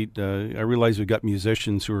cite, I realize we've got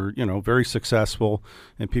musicians who are very successful,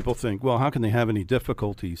 and people think, well, how can they have any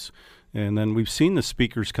difficulties? And then we've seen the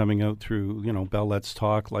speakers coming out through Bell Let's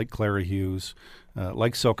Talk, like Clara Hughes,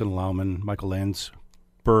 like Silken Laumann, Michael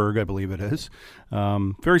Landsberg, I believe it is,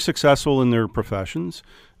 very successful in their professions.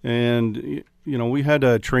 And we had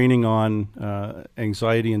a training on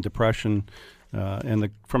anxiety and depression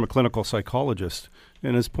from a clinical psychologist.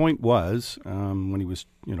 And his point was, when he was,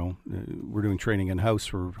 we're doing training in-house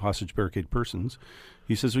for hostage barricade persons,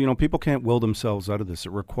 he says, people can't will themselves out of this.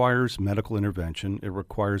 It requires medical intervention. It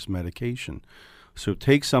requires medication. So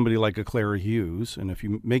take somebody like a Clara Hughes, and if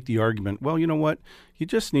you make the argument, well, you know what, you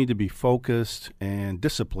just need to be focused and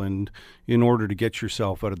disciplined in order to get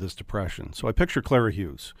yourself out of this depression. So I picture Clara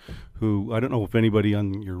Hughes, who, I don't know if anybody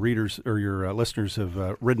on your readers or your listeners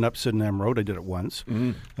have ridden up Sydenham Road. I did it once.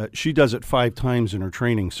 Mm-hmm. She does it 5 times in her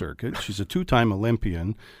training circuit. She's a 2-time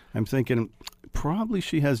Olympian. I'm thinking probably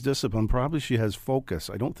she has discipline, probably she has focus.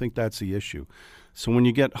 I don't think that's the issue. So when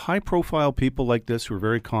you get high-profile people like this who are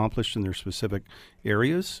very accomplished in their specific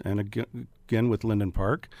areas, and again with Linkin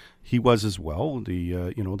Park, he was as well, the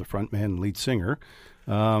frontman and lead singer,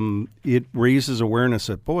 it raises awareness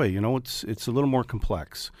that, boy, it's a little more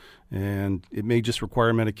complex. And it may just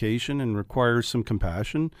require medication and requires some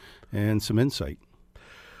compassion and some insight.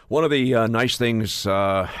 One of the nice things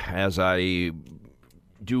as I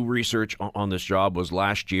do research on this job was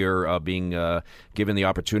last year being given the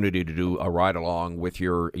opportunity to do a ride-along with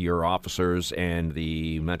your officers and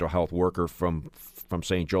the mental health worker from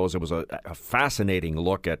St. Joe's. It was a fascinating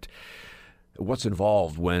look at what's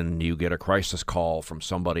involved when you get a crisis call from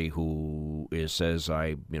somebody who says,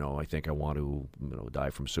 I think I want to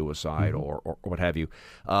die from suicide, mm-hmm. or what have you.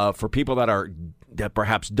 For people that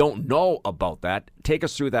perhaps don't know about that, take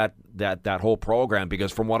us through that whole program,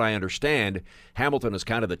 because from what I understand, Hamilton is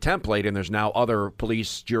kind of the template, and there's now other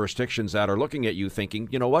police jurisdictions that are looking at you thinking,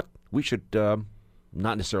 you know what, we should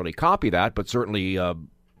not necessarily copy that, but certainly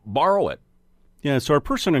borrow it. Yeah, so our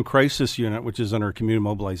Person in Crisis unit, which is under community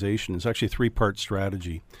mobilization, is actually a 3-part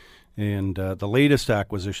strategy. And the latest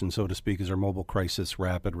acquisition, so to speak, is our Mobile Crisis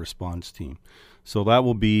Rapid Response Team. So that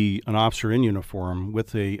will be an officer in uniform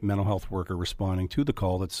with a mental health worker responding to the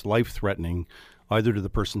call that's life-threatening, either to the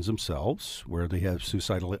persons themselves, where they have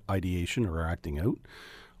suicidal ideation or are acting out,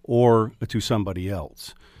 or to somebody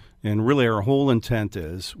else. And really our whole intent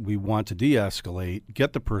is we want to de-escalate,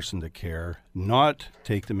 get the person to care, not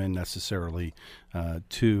take them in necessarily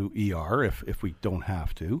to ER if we don't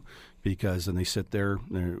have to, because then they sit there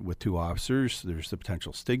with 2 officers. There's the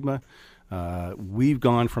potential stigma. We've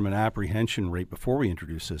gone from an apprehension rate before we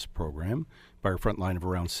introduced this program by our front line of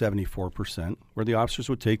around 74%, where the officers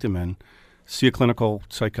would take them in, see a clinical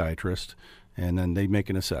psychiatrist, and then they'd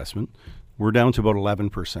make an assessment. We're down to about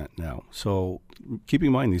 11% now. So keep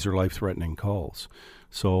in mind, these are life-threatening calls.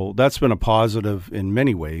 So that's been a positive in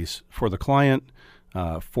many ways for the client,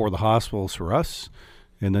 for the hospitals, for us.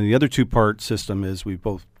 And then the other two-part system is we've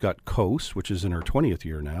both got COAST, which is in our 20th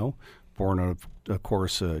year now, born out of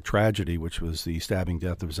course, a tragedy, which was the stabbing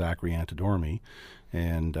death of Zachary Antidormi.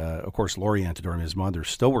 And, of course, Lori Antidormi, his mother,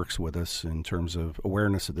 still works with us in terms of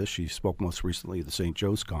awareness of this. She spoke most recently at the St.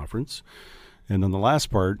 Joe's Conference. And then the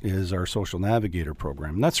last part is our Social Navigator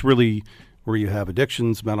program. And that's really where you have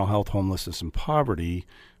addictions, mental health, homelessness, and poverty.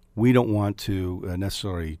 We don't want to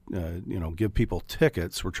necessarily, give people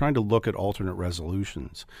tickets. We're trying to look at alternate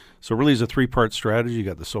resolutions. So really it's a three-part strategy. You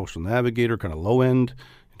got the Social Navigator, kind of low end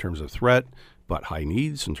in terms of threat, but high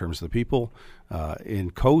needs in terms of the people.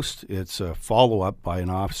 In COAST, it's a follow-up by an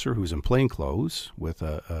officer who's in plain clothes with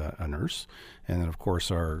a nurse. And then, of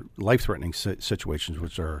course, our life-threatening situations,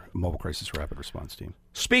 which are Mobile Crisis Rapid Response Team.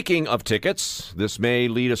 Speaking of tickets, this may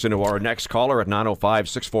lead us into our next caller at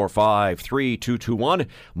 905-645-3221.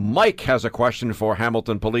 Mike has a question for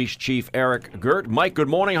Hamilton Police Chief Eric Girt. Mike, good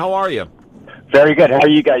morning. How are you? Very good. How are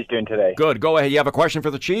you guys doing today? Good. Go ahead. You have a question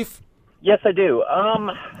for the chief? Yes, I do.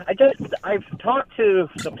 I've talked to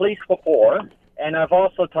the police before, and I've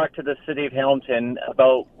also talked to the city of Hamilton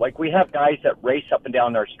about, we have guys that race up and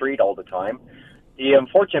down our street all the time. The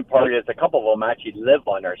unfortunate part is a couple of them actually live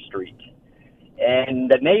on our street. And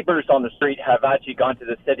the neighbors on the street have actually gone to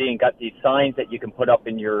the city and got these signs that you can put up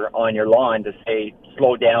on your lawn to say,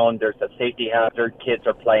 slow down, there's a safety hazard, kids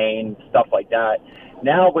are playing, stuff like that.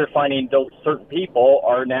 Now we're finding those certain people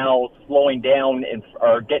are now slowing down and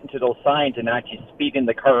are getting to those signs and actually speeding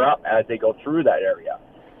the car up as they go through that area.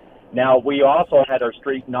 Now, we also had our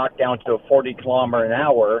street knocked down to a 40 kilometer an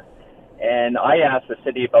hour, and I asked the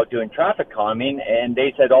city about doing traffic calming, and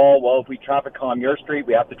they said, if we traffic calm your street,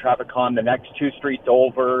 we have to traffic calm the next two streets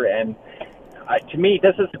over. And to me,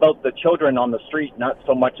 this is about the children on the street, not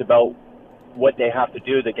so much about what they have to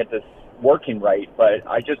do to get this working right. But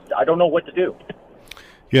I don't know what to do.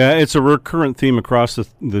 Yeah, it's a recurrent theme across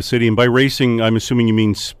the city. And by racing, I'm assuming you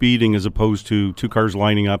mean speeding as opposed to two cars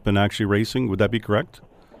lining up and actually racing. Would that be correct?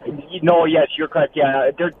 No, yes, you're correct. Yeah,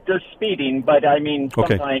 they're speeding, but I mean,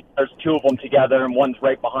 sometimes there's two of them together and one's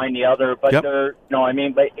right behind the other. But but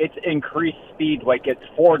it's increased speed, like it's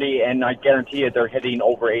 40, and I guarantee you they're hitting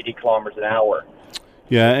over 80 kilometers an hour.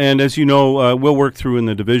 Yeah, and as you know, we'll work through in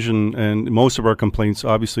the division, and most of our complaints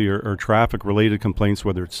obviously are traffic-related complaints,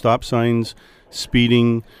 whether it's stop signs,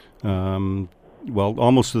 speeding,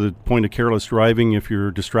 almost to the point of careless driving. If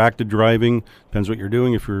you're distracted driving, depends what you're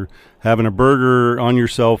doing. If you're having a burger on your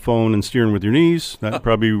cell phone and steering with your knees, that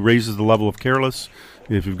probably raises the level of careless.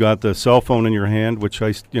 If you've got the cell phone in your hand, which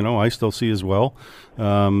I still see as well,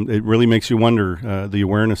 it really makes you wonder, the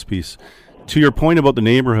awareness piece. To your point about the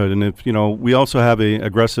neighborhood, and if we also have a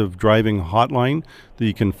aggressive driving hotline that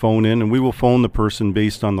you can phone in, and we will phone the person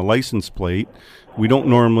based on the license plate. We don't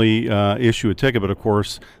normally issue a ticket, but of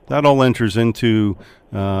course that all enters into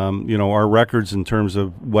our records in terms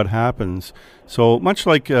of what happens. So much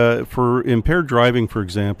like for impaired driving, for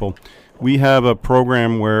example, we have a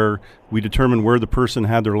program where we determine where the person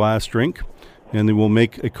had their last drink, and then we'll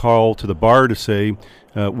make a call to the bar to say,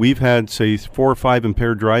 we've had, say, 4 or 5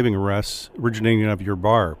 impaired driving arrests originating out of your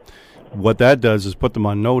bar. What that does is put them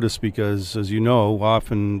on notice because, as you know,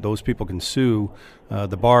 often those people can sue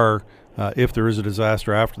the bar if there is a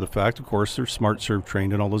disaster after the fact. Of course, they're smart serve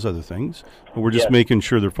trained and all those other things, but we're just making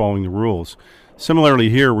sure they're following the rules. Similarly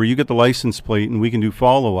here, where you get the license plate and we can do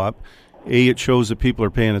follow-up, it shows that people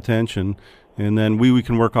are paying attention. And then we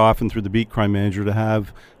can work often through the beat crime manager to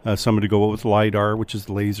have somebody go with LiDAR, which is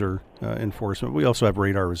the laser enforcement. We also have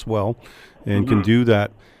radar as well and can do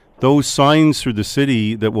that. Those signs through the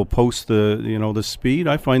city that will post the speed,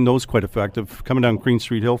 I find those quite effective. Coming down Queen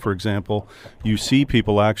Street Hill, for example, you see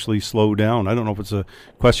people actually slow down. I don't know if it's a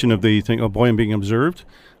question of they think, oh boy, I'm being observed.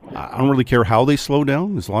 I don't really care how they slow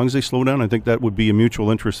down. As long as they slow down, I think that would be a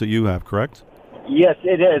mutual interest that you have, correct? Yes,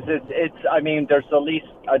 it is. There's at least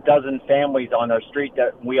a dozen families on our street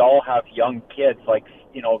that we all have young kids,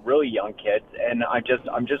 really young kids, and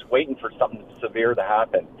I'm just waiting for something severe to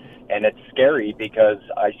happen. And it's scary because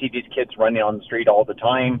I see these kids running on the street all the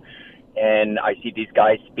time, and I see these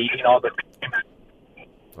guys speeding all the time.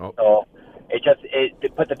 Oh. So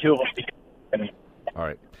it put the two of them together. All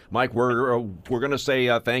right. Mike, we're going to say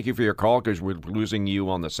thank you for your call because we're losing you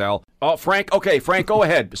on the cell. Oh, Frank. Okay, Frank, go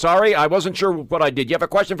ahead. Sorry, I wasn't sure what I did. You have a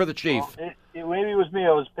question for the chief? Well, maybe it was me.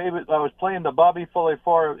 I was playing the Bobby Foley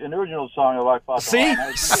 4 original song of Like Papa.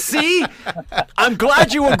 See? I'm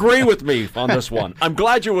glad you agree with me on this one. I'm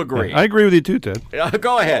glad you agree. I agree with you too, Ted.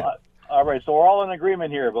 Go ahead. All right, so we're all in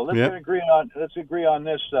agreement here, but let's Yep. agree on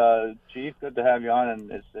this, Chief. Good to have you on,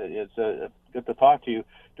 and it's good to talk to you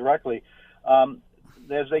directly.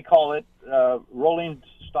 As they call it, rolling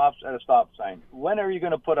stops at a stop sign. When are you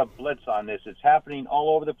going to put a blitz on this? It's happening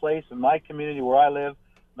all over the place. In my community where I live,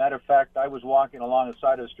 matter of fact, I was walking along the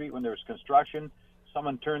side of the street when there was construction.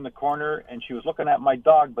 Someone turned the corner, and she was looking at my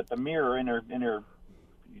dog, but the mirror in her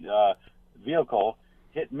vehicle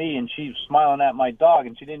hit me, and she's smiling at my dog,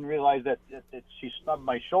 and she didn't realize that she snubbed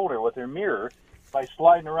my shoulder with her mirror by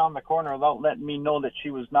sliding around the corner without letting me know that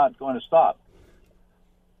she was not going to stop.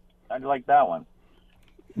 I like that one.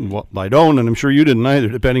 Well, I don't, and I'm sure you didn't either,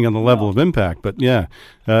 depending on the level of impact. But yeah,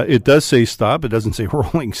 it does say stop. It doesn't say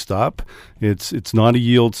rolling stop. It's not a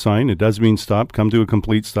yield sign. It does mean stop. Come to a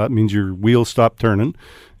complete stop. It means your wheels stop turning.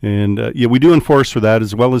 And yeah, we do enforce for that,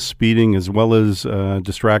 as well as speeding, as well as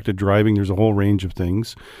distracted driving. There's a whole range of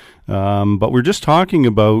things. But we're just talking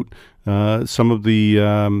about some of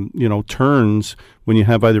the turns when you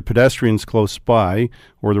have either pedestrians close by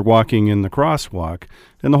or they're walking in the crosswalk.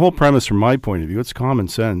 And the whole premise, from my point of view, it's common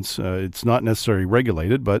sense. It's not necessarily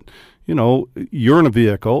regulated, but you're in a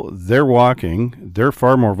vehicle, they're walking, they're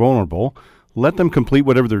far more vulnerable. Let them complete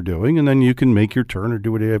whatever they're doing, and then you can make your turn or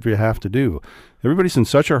do whatever you have to do. Everybody's in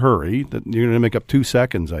such a hurry that you're going to make up 2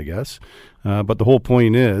 seconds, I guess. But the whole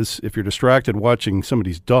point is, if you're distracted watching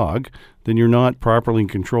somebody's dog, then you're not properly in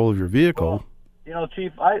control of your vehicle. Well,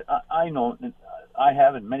 Chief, I know I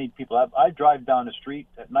have, and many people have. I drive down the street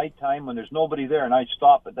at nighttime when there's nobody there, and I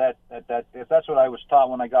stop at that. If that's what I was taught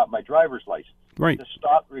when I got my driver's license. Right. To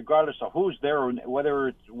stop regardless of who's there or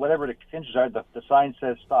whatever the conditions are. The sign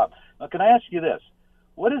says stop. Now, can I ask you this?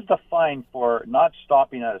 What is the fine for not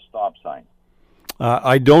stopping at a stop sign?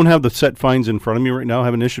 I don't have the set fines in front of me right now. I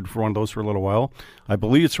haven't issued for one of those for a little while. I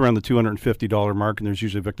believe it's around the $250 mark, and there's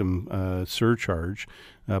usually a victim surcharge.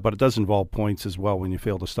 But it does involve points as well when you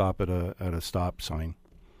fail to stop at a stop sign.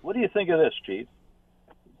 What do you think of this, Chief?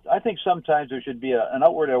 I think sometimes there should be an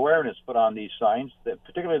outward awareness put on these signs,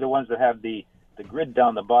 particularly the ones that have the grid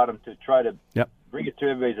down the bottom to try to bring it to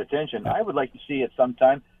everybody's attention. I would like to see it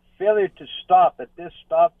sometime. Failure to stop at this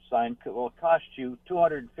stop sign will cost you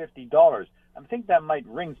 $250. I think that might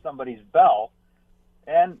ring somebody's bell,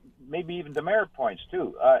 and maybe even demerit points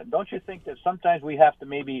too. Don't you think that sometimes we have to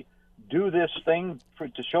maybe do this thing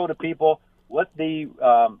to show to people what the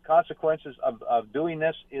consequences of doing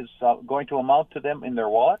this is going to amount to them in their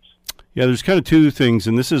wallets? Yeah, there's kind of two things,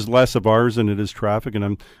 and this is less of ours than it is traffic,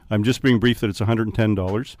 and I'm just being brief that it's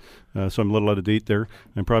 $110, so I'm a little out of date there.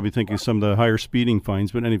 I'm probably thinking some of the higher speeding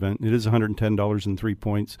fines, but in any event, it is $110 and 3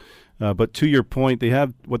 points. But to your point, they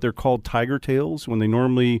have what they're called tiger tails. When they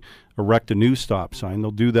normally erect a new stop sign,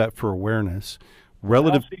 they'll do that for awareness. I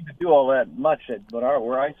don't seem to do all that much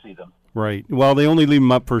where I see them. Right. Well, they only leave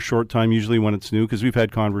them up for a short time, usually when it's new, because we've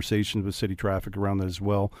had conversations with city traffic around that as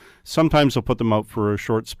well. Sometimes they'll put them out for a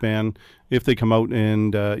short span. If they come out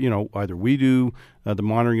and, either we do the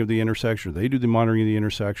monitoring of the intersection or they do the monitoring of the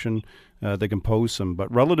intersection, they can post them.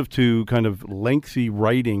 But relative to kind of lengthy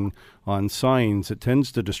writing on signs, it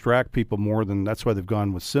tends to distract people more than that's why they've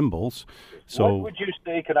gone with symbols. So, what would you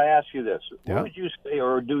say, could I ask you this? Yeah. What would you say,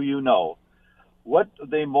 or do you know, what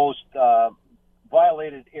the most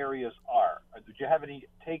violated areas are? Did you have any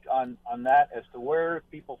take on that as to where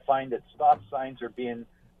people find that stop signs are being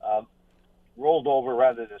rolled over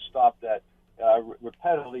rather than stopped at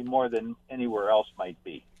repetitively more than anywhere else might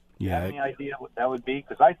be? Do you have any idea what that would be?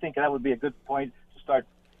 Because I think that would be a good point to start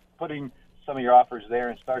putting some of your offers there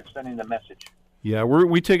and start sending the message. Yeah,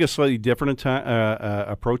 we take a slightly different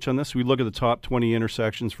approach on this. We look at the top 20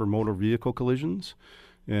 intersections for motor vehicle collisions.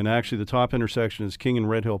 And actually, the top intersection is King and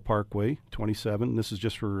Red Hill Parkway, 27. This is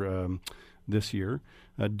just for this year.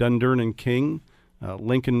 Dundurn and King,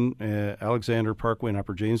 Lincoln, Alexander Parkway, and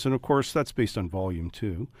Upper James. And, of course, that's based on volume,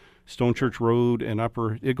 too. Stone Church Road and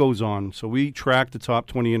Upper, it goes on. So we track the top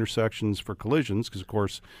 20 intersections for collisions because, of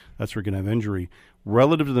course, that's where you're going to have injury.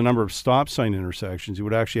 Relative to the number of stop sign intersections, you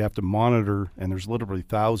would actually have to monitor, and there's literally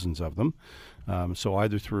thousands of them. So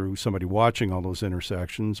either through somebody watching all those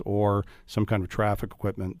intersections or some kind of traffic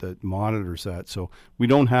equipment that monitors that. So we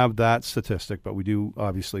don't have that statistic, but we do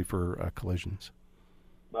obviously for collisions.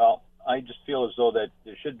 Well, I just feel as though that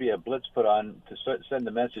there should be a blitz put on to send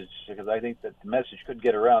the message, because I think that the message could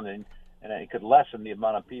get around and it could lessen the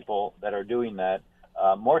amount of people that are doing that,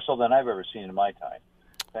 more so than I've ever seen in my time.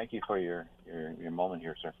 Thank you for your moment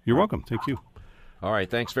here, sir. You're welcome. Thank you. All right.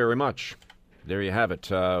 Thanks very much. There you have it.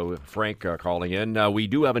 Frank calling in. We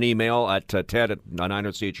do have an email at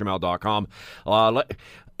ted@900chml.com.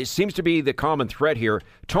 It seems to be the common thread here.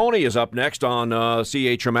 Tony is up next on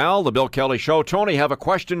CHML, the Bill Kelly Show. Tony, have a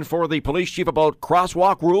question for the police chief about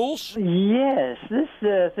crosswalk rules? Yes, this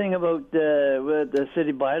thing about the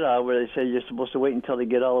city bylaw where they say you're supposed to wait until they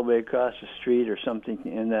get all the way across the street or something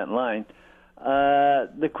in that line.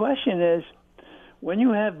 The question is, when you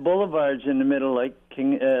have boulevards in the middle, like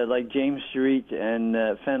James Street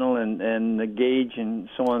and Fennel and the Gage and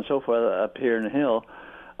so on and so forth up here in the hill,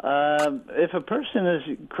 if a person is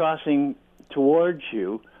crossing towards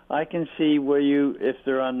you, I can see if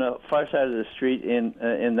they're on the far side of the street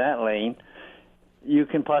in that lane, you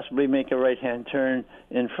can possibly make a right-hand turn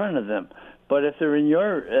in front of them. But if they're in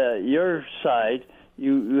your side,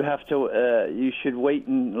 you have to you should wait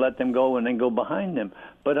and let them go and then go behind them.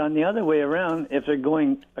 But on the other way around, if they're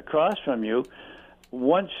going across from you,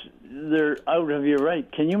 once they're out of your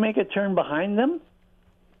right, can you make a turn behind them?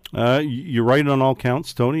 You're right on all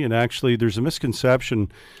counts, Tony, and actually there's a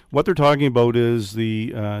misconception. What they're talking about is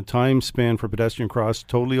the time span for pedestrian cross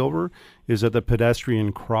totally over is at the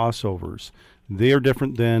pedestrian crossovers. They are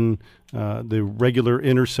different than the regular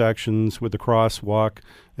intersections with the crosswalk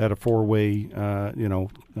at a four-way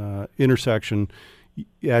intersection.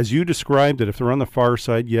 As you described it, if they're on the far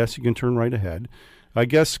side, yes, you can turn right ahead. I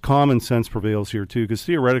guess common sense prevails here, too, because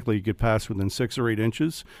theoretically you could pass within 6 or 8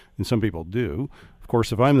 inches, and some people do. Of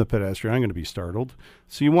course, if I'm the pedestrian, I'm going to be startled.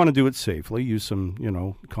 So you want to do it safely, use some,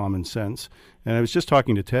 common sense. And I was just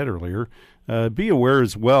talking to Ted earlier. Be aware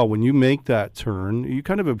as well, when you make that turn, you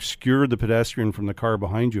kind of obscure the pedestrian from the car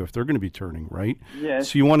behind you if they're going to be turning, right?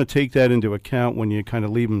 Yes. So you want to take that into account when you kind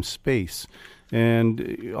of leave them space.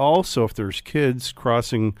 And also, if there's kids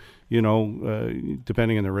crossing,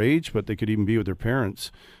 depending on their age, but they could even be with their parents,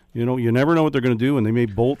 you never know what they're going to do, and they may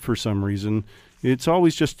bolt for some reason. It's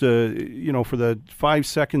always just, for the 5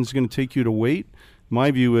 seconds it's going to take you to wait. My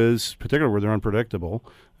view is, particularly where they're unpredictable,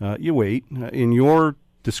 you wait. In your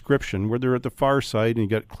description, where they're at the far side and you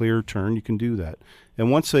get clear turn, you can do that. And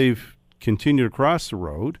once they've continued across the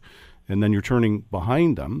road, and then you're turning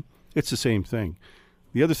behind them, it's the same thing.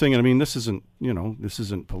 The other thing, and I mean, this isn't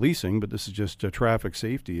policing, but this is just traffic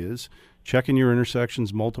safety, is checking your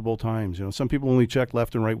intersections multiple times. Some people only check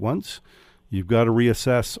left and right once. You've got to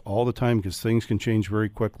reassess all the time because things can change very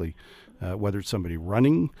quickly, whether it's somebody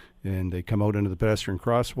running and they come out into the pedestrian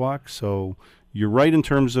crosswalk. So you're right in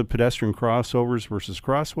terms of pedestrian crossovers versus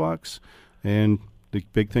crosswalks, and the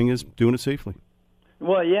big thing is doing it safely.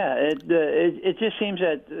 Well, yeah, it just seems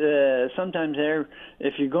that sometimes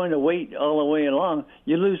if you're going to wait all the way along,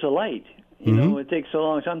 you lose a light. It takes so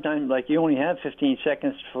long. Sometimes, like, you only have 15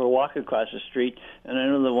 seconds for a walk across the street, and I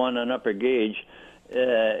know the one on Upper Gage,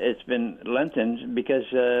 it's been lengthened because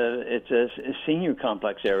it's a senior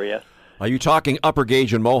complex area. Are you talking Upper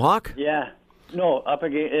Gage and Mohawk? Yeah. No, Upper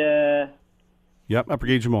Gage... Yep, Upper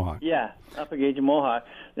Gage and Mohawk. Yeah, Upper Gage and Mohawk.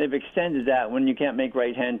 They've extended that when you can't make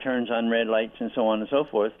right-hand turns on red lights and so on and so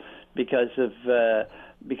forth because of the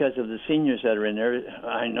seniors that are in there.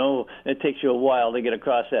 I know it takes you a while to get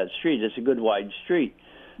across that street. It's a good wide street.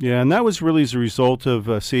 Yeah, and that was really as a result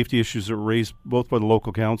of safety issues that were raised both by the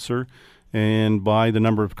local councillor and by the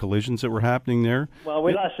number of collisions that were happening there. Well,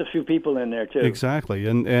 we lost a few people in there, too. Exactly.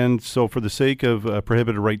 And so for the sake of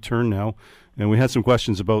prohibited right turn now, and we had some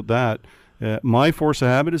questions about that, my force of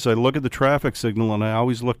habit is I look at the traffic signal and I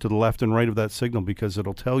always look to the left and right of that signal because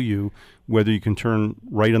it'll tell you whether you can turn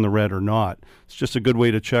right on the red or not. It's just a good way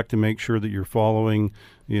to check to make sure that you're following,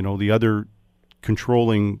 the other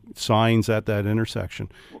controlling signs at that intersection.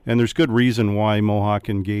 And there's good reason why Mohawk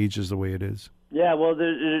and Gage is the way it is. Yeah, well,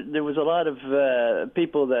 there was a lot of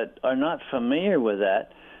people that are not familiar with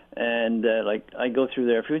that. And, I go through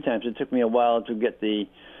there a few times. It took me a while to get the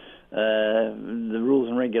rules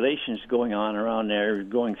and regulations going on around there,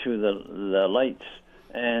 going through the lights,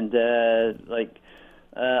 and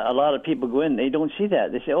a lot of people go in, they don't see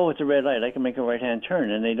that. They say, "Oh, it's a red light, I can make a right-hand turn,"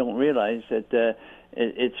 and they don't realize that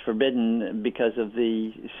it's forbidden because of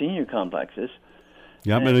the senior complexes.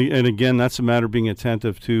 Yeah, and again, that's a matter of being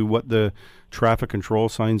attentive to what the traffic control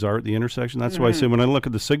signs are at the intersection. That's why I say when I look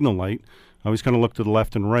at the signal light, I always kind of look to the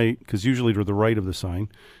left and right, because usually to the right of the sign,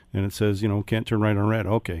 and it says, can't turn right on red.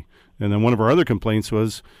 Okay. And then one of our other complaints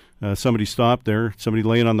was somebody stopped there, somebody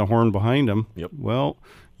laying on the horn behind them. Yep. Well,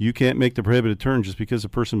 you can't make the prohibited turn just because the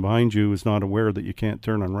person behind you is not aware that you can't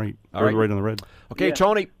turn on right or right on the red. Okay, yeah.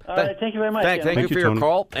 Tony. All right, thank you very much. Thank you for your Tony.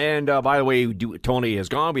 call. And by the way, Tony is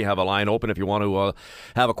gone. We have a line open if you want to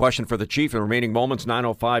have a question for the chief in the remaining moments.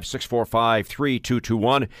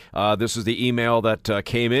 905-645-3221. This is the email that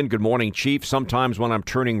came in. Good morning, Chief. Sometimes when I'm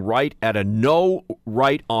turning right at a no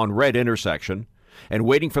right on red intersection and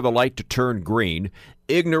waiting for the light to turn green,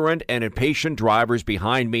 ignorant and impatient drivers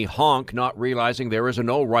behind me honk, not realizing there is a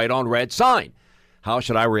no right on red sign. How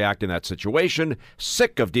should I react in that situation?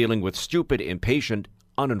 Sick of dealing with stupid, impatient,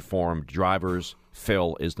 uninformed drivers.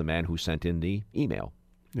 Phil is the man who sent in the email.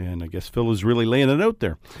 And I guess Phil is really laying it out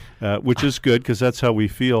there, which is good because that's how we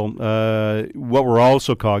feel. What we're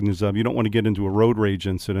also cognizant of, you don't want to get into a road rage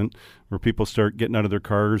incident where people start getting out of their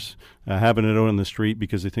cars, having it out on the street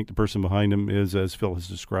because they think the person behind them is, as Phil has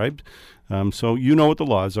described. So you know what the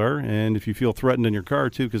laws are, and if you feel threatened in your car,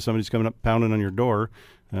 too, because somebody's coming up pounding on your door,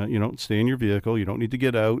 stay in your vehicle. You don't need to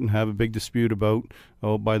get out and have a big dispute about,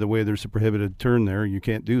 oh, by the way, there's a prohibited turn there. You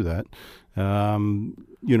can't do that.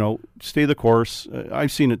 Stay the course.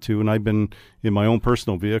 I've seen it too, and I've been in my own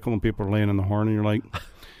personal vehicle, and people are laying on the horn, and you're like,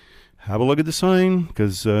 have a look at the sign,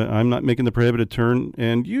 because I'm not making the prohibited turn.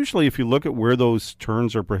 And usually, if you look at where those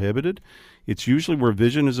turns are prohibited, it's usually where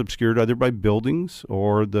vision is obscured either by buildings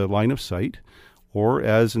or the line of sight, or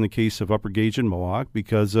as in the case of Upper Gage and Mohawk,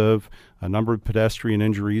 because of a number of pedestrian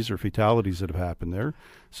injuries or fatalities that have happened there.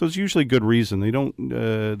 So it's usually a good reason. They don't.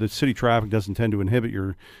 The city traffic doesn't tend to inhibit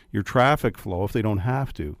your traffic flow if they don't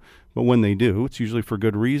have to. But when they do, it's usually for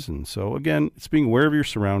good reason. So again, it's being aware of your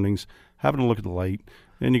surroundings, having a look at the light,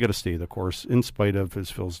 and you got to stay the course in spite of, as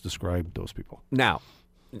Phil's described, those people. Now,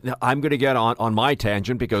 I'm going to get on my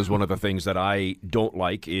tangent because one of the things that I don't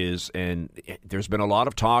like is, and there's been a lot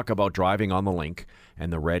of talk about driving on the Link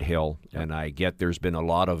and the Red Hill, and I get there's been a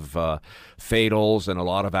lot of fatals and a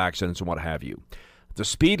lot of accidents and what have you. The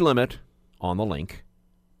speed limit on the Link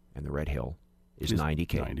and the Red Hill is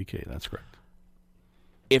 90K. 90K, that's correct.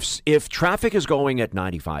 If traffic is going at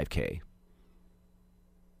 95K,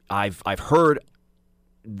 I've heard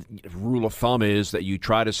rule of thumb is that you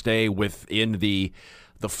try to stay within the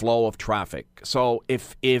flow of traffic. So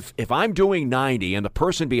if I'm doing 90 and the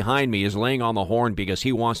person behind me is laying on the horn because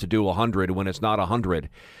he wants to do 100 when it's not 100,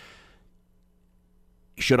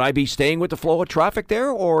 should I be staying with the flow of traffic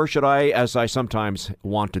there, or should I, as I sometimes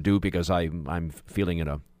want to do because I'm feeling in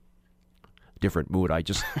a different mood, I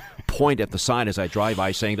just point at the sign as I drive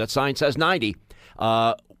by saying that sign says 90?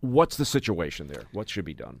 What's the situation there? What should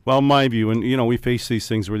be done? Well, my view, and we face these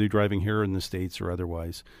things whether you're driving here in the States or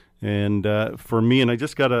otherwise. And for me, and I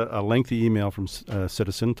just got a lengthy email from a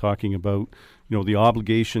citizen talking about, the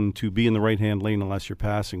obligation to be in the right-hand lane unless you're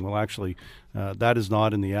passing. Well, actually, that is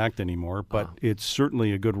not in the Act anymore, but it's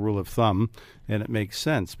certainly a good rule of thumb, and it makes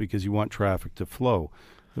sense because you want traffic to flow.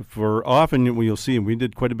 For often, you'll see, and we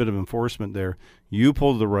did quite a bit of enforcement there, you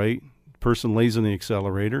pull to the right, person lays on the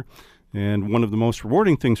accelerator. And one of the most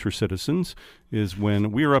rewarding things for citizens is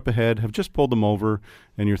when we are up ahead, have just pulled them over,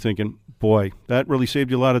 and you're thinking, boy, that really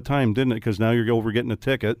saved you a lot of time, didn't it? Because now you're over getting a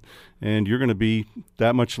ticket, and you're going to be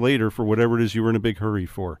that much later for whatever it is you were in a big hurry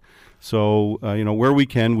for. So, where we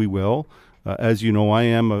can, we will. As you know, I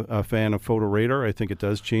am a fan of photo radar. I think it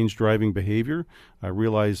does change driving behavior. I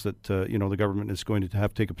realize that, the government is going to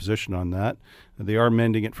have to take a position on that. They are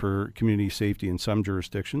mending it for community safety in some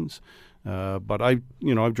jurisdictions. But I've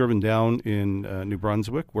driven down in New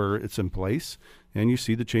Brunswick where it's in place, and you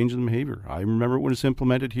see the change in the behavior. I remember when it's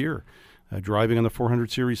implemented here, driving on the 400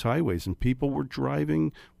 series highways, and people were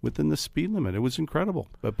driving within the speed limit. It was incredible.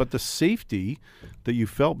 But the safety that you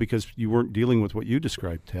felt because you weren't dealing with what you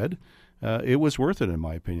described, Ted, it was worth it, in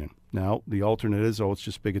my opinion. Now, the alternate is, it's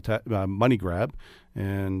just big money grab,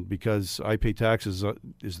 and because I pay taxes,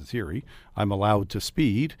 is the theory, I'm allowed to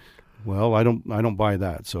speed. Well, I don't buy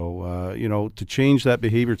that. So, to change that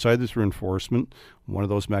behavior, it's either through enforcement. One of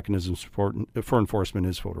those mechanisms for enforcement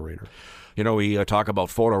is photo radar. We talk about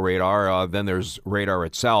photo radar. Then there's radar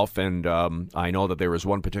itself, and I know that there is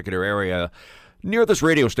one particular area near this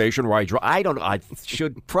radio station where I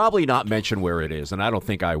should probably not mention where it is, and I don't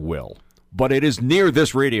think I will. But it is near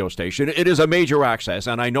this radio station. It is a major access,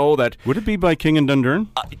 and I know that... Would it be by King and Dundurn?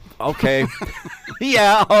 Okay.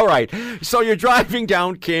 Yeah, all right. So you're driving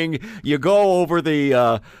down King, you go over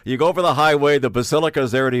the highway, the Basilica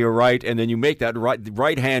is there to your right, and then you make that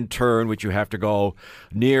right-hand turn, which you have to go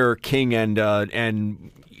near King and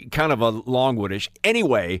kind of a Longwoodish.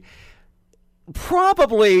 Anyway,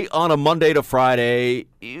 probably on a Monday to Friday,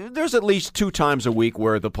 there's at least 2 times a week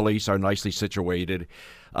where the police are nicely situated,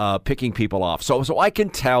 picking people off. So I can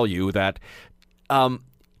tell you that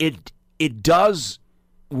it does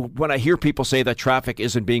when I hear people say that traffic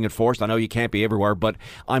isn't being enforced, I know you can't be everywhere, but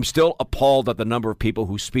I'm still appalled at the number of people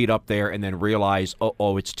who speed up there and then realize,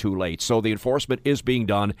 oh, it's too late. So the enforcement is being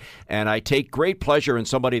done, and I take great pleasure in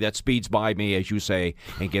somebody that speeds by me, as you say,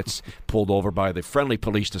 and gets pulled over by the friendly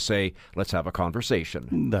police to say, let's have a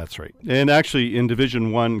conversation. That's right. And actually, in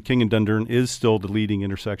Division 1, King and Dundurn is still the leading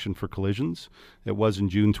intersection for collisions. It was in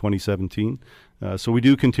June 2017. So we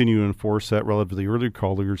do continue to enforce that relative to the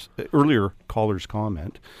earlier caller's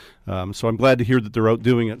comment. So I'm glad to hear that they're out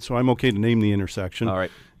doing it. So I'm okay to name the intersection. All right.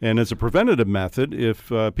 And as a preventative method,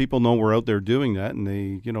 if people know we're out there doing that and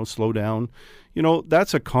they, slow down,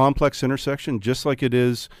 that's a complex intersection, just like it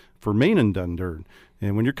is for Main and Dundurn.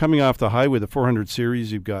 And when you're coming off the highway, the 400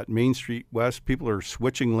 series, you've got Main Street West. People are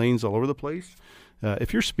switching lanes all over the place.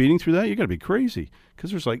 If you're speeding through that, you got to be crazy because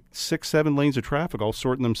there's like 6-7 lanes of traffic all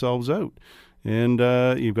sorting themselves out. And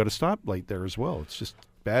you've got a stoplight there as well. It's just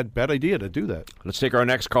bad idea to do that. Let's take our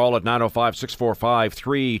next call at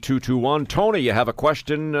 905-645-3221. Tony, you have a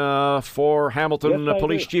question for Hamilton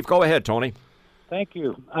Police Chief. Go ahead, Tony. Thank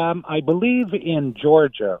you. I believe in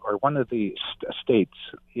Georgia or one of the states,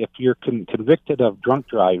 if you're convicted of drunk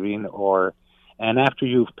driving and after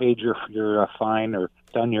you've paid your fine or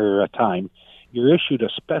done your time, you're issued a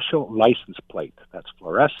special license plate that's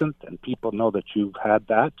fluorescent, and people know that you've had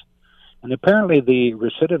that. And apparently the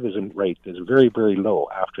recidivism rate is very, very low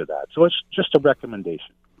after that. So it's just a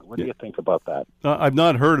recommendation. What do you think about that? I've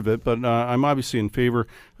not heard of it, but I'm obviously in favor.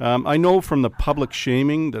 I know from the public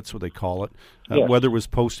shaming, that's what they call it, yes. Whether it was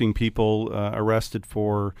posting people arrested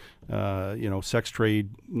for, sex trade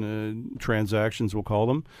transactions, we'll call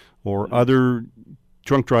them, or other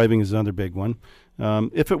drunk driving is another big one.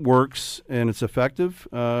 If it works and it's effective,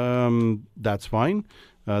 that's fine.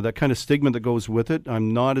 That kind of stigma that goes with it,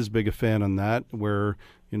 I'm not as big a fan on that, where,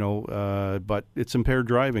 but it's impaired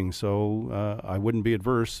driving, so I wouldn't be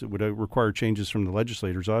adverse. It would require changes from the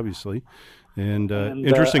legislators, obviously, and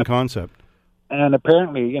interesting concept. And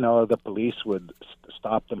apparently, the police would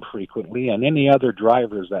stop them frequently, and any other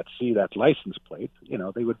drivers that see that license plate,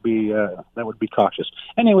 they would be that would be cautious.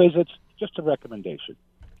 Anyways, it's just a recommendation.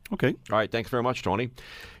 Okay. All right. Thanks very much, Tony.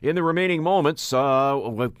 In the remaining moments,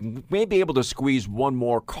 we may be able to squeeze one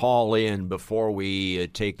more call in before we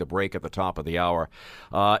take the break at the top of the hour.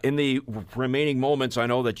 In the remaining moments, I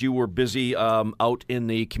know that you were busy out in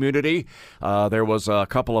the community. There was a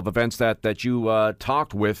couple of events that you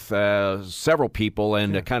talked with several people,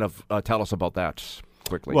 and kind of tell us about that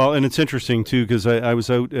quickly. Well, and it's interesting, too, because I was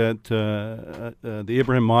out at the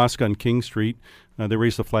Abraham Mosque on King Street. They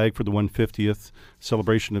raised the flag for the 150th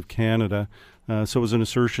celebration of Canada. So it was an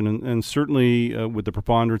assertion, and certainly with the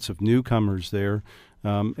preponderance of newcomers there.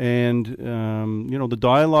 The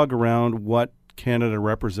dialogue around what Canada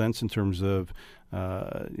represents in terms of,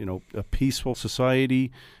 a peaceful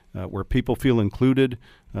society where people feel included.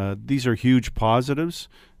 These are huge positives.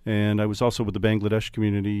 And I was also with the Bangladesh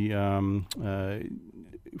community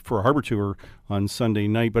for a harbor tour on Sunday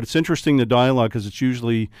night. But it's interesting, the dialogue, because it's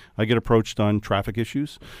usually I get approached on traffic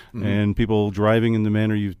issues and people driving in the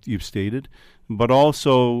manner you've stated. But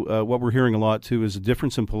also what we're hearing a lot, too, is a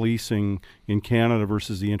difference in policing in Canada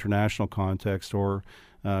versus the international context or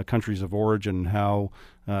countries of origin, how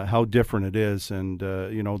different it is, and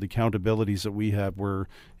the accountabilities that we have, where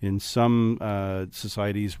in some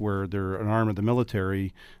societies where they're an arm of the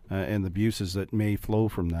military and the abuses that may flow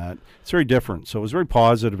from that, it's very different. So it was very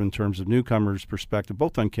positive in terms of newcomers' perspective,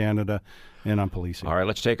 both on Canada and on policing. All right,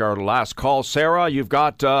 let's take our last call. Sarah, you've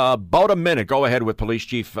got about a minute. Go ahead with Police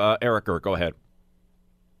Chief Erica. Go ahead.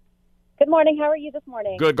 Good morning. How are you this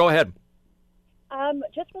morning? Good. Go ahead.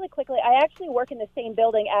 Just really quickly, I actually work in the same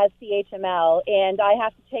building as CHML, and I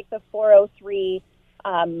have to take the 403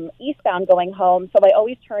 eastbound going home, so I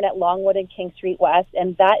always turn at Longwood and King Street West,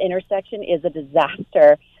 and that intersection is a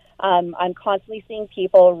disaster. I'm constantly seeing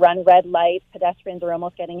people run red lights. Pedestrians are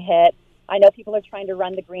almost getting hit. I know people are trying to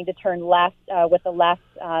run the green to turn left with the left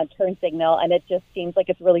turn signal, and it just seems like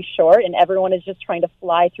it's really short, and everyone is just trying to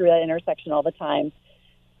fly through that intersection all the time.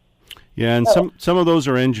 Yeah, and some of those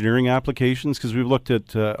are engineering applications, because we've looked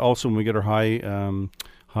at also when we get our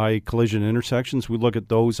high collision intersections, we look at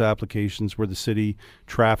those applications where the city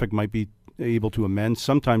traffic might be able to amend.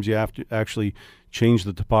 Sometimes you have to actually change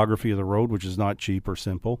the topography of the road, which is not cheap or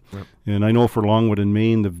simple. Yep. And I know for Longwood and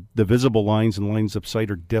Main, the visible lines and lines of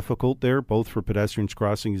sight are difficult there, both for pedestrians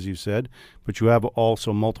crossing, as you said, but you have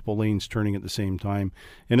also multiple lanes turning at the same time.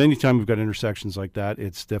 And anytime we've got intersections like that,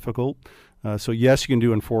 it's difficult. So yes, you can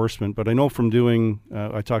do enforcement, but I know from doing,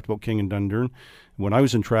 I talked about King and Dundurn. When I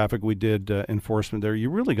was in traffic, we did enforcement there. You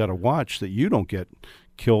really got to watch that you don't get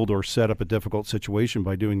killed or set up a difficult situation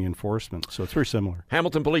by doing the enforcement. So it's very similar.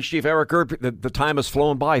 Hamilton Police Chief Eric Erb, the time has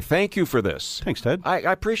flown by. Thank you for this. Thanks, Ted. I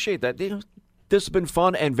appreciate that. This has been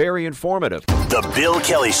fun and very informative. The Bill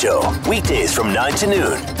Kelly Show, weekdays from 9 to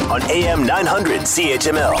noon on AM 900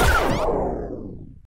 CHML.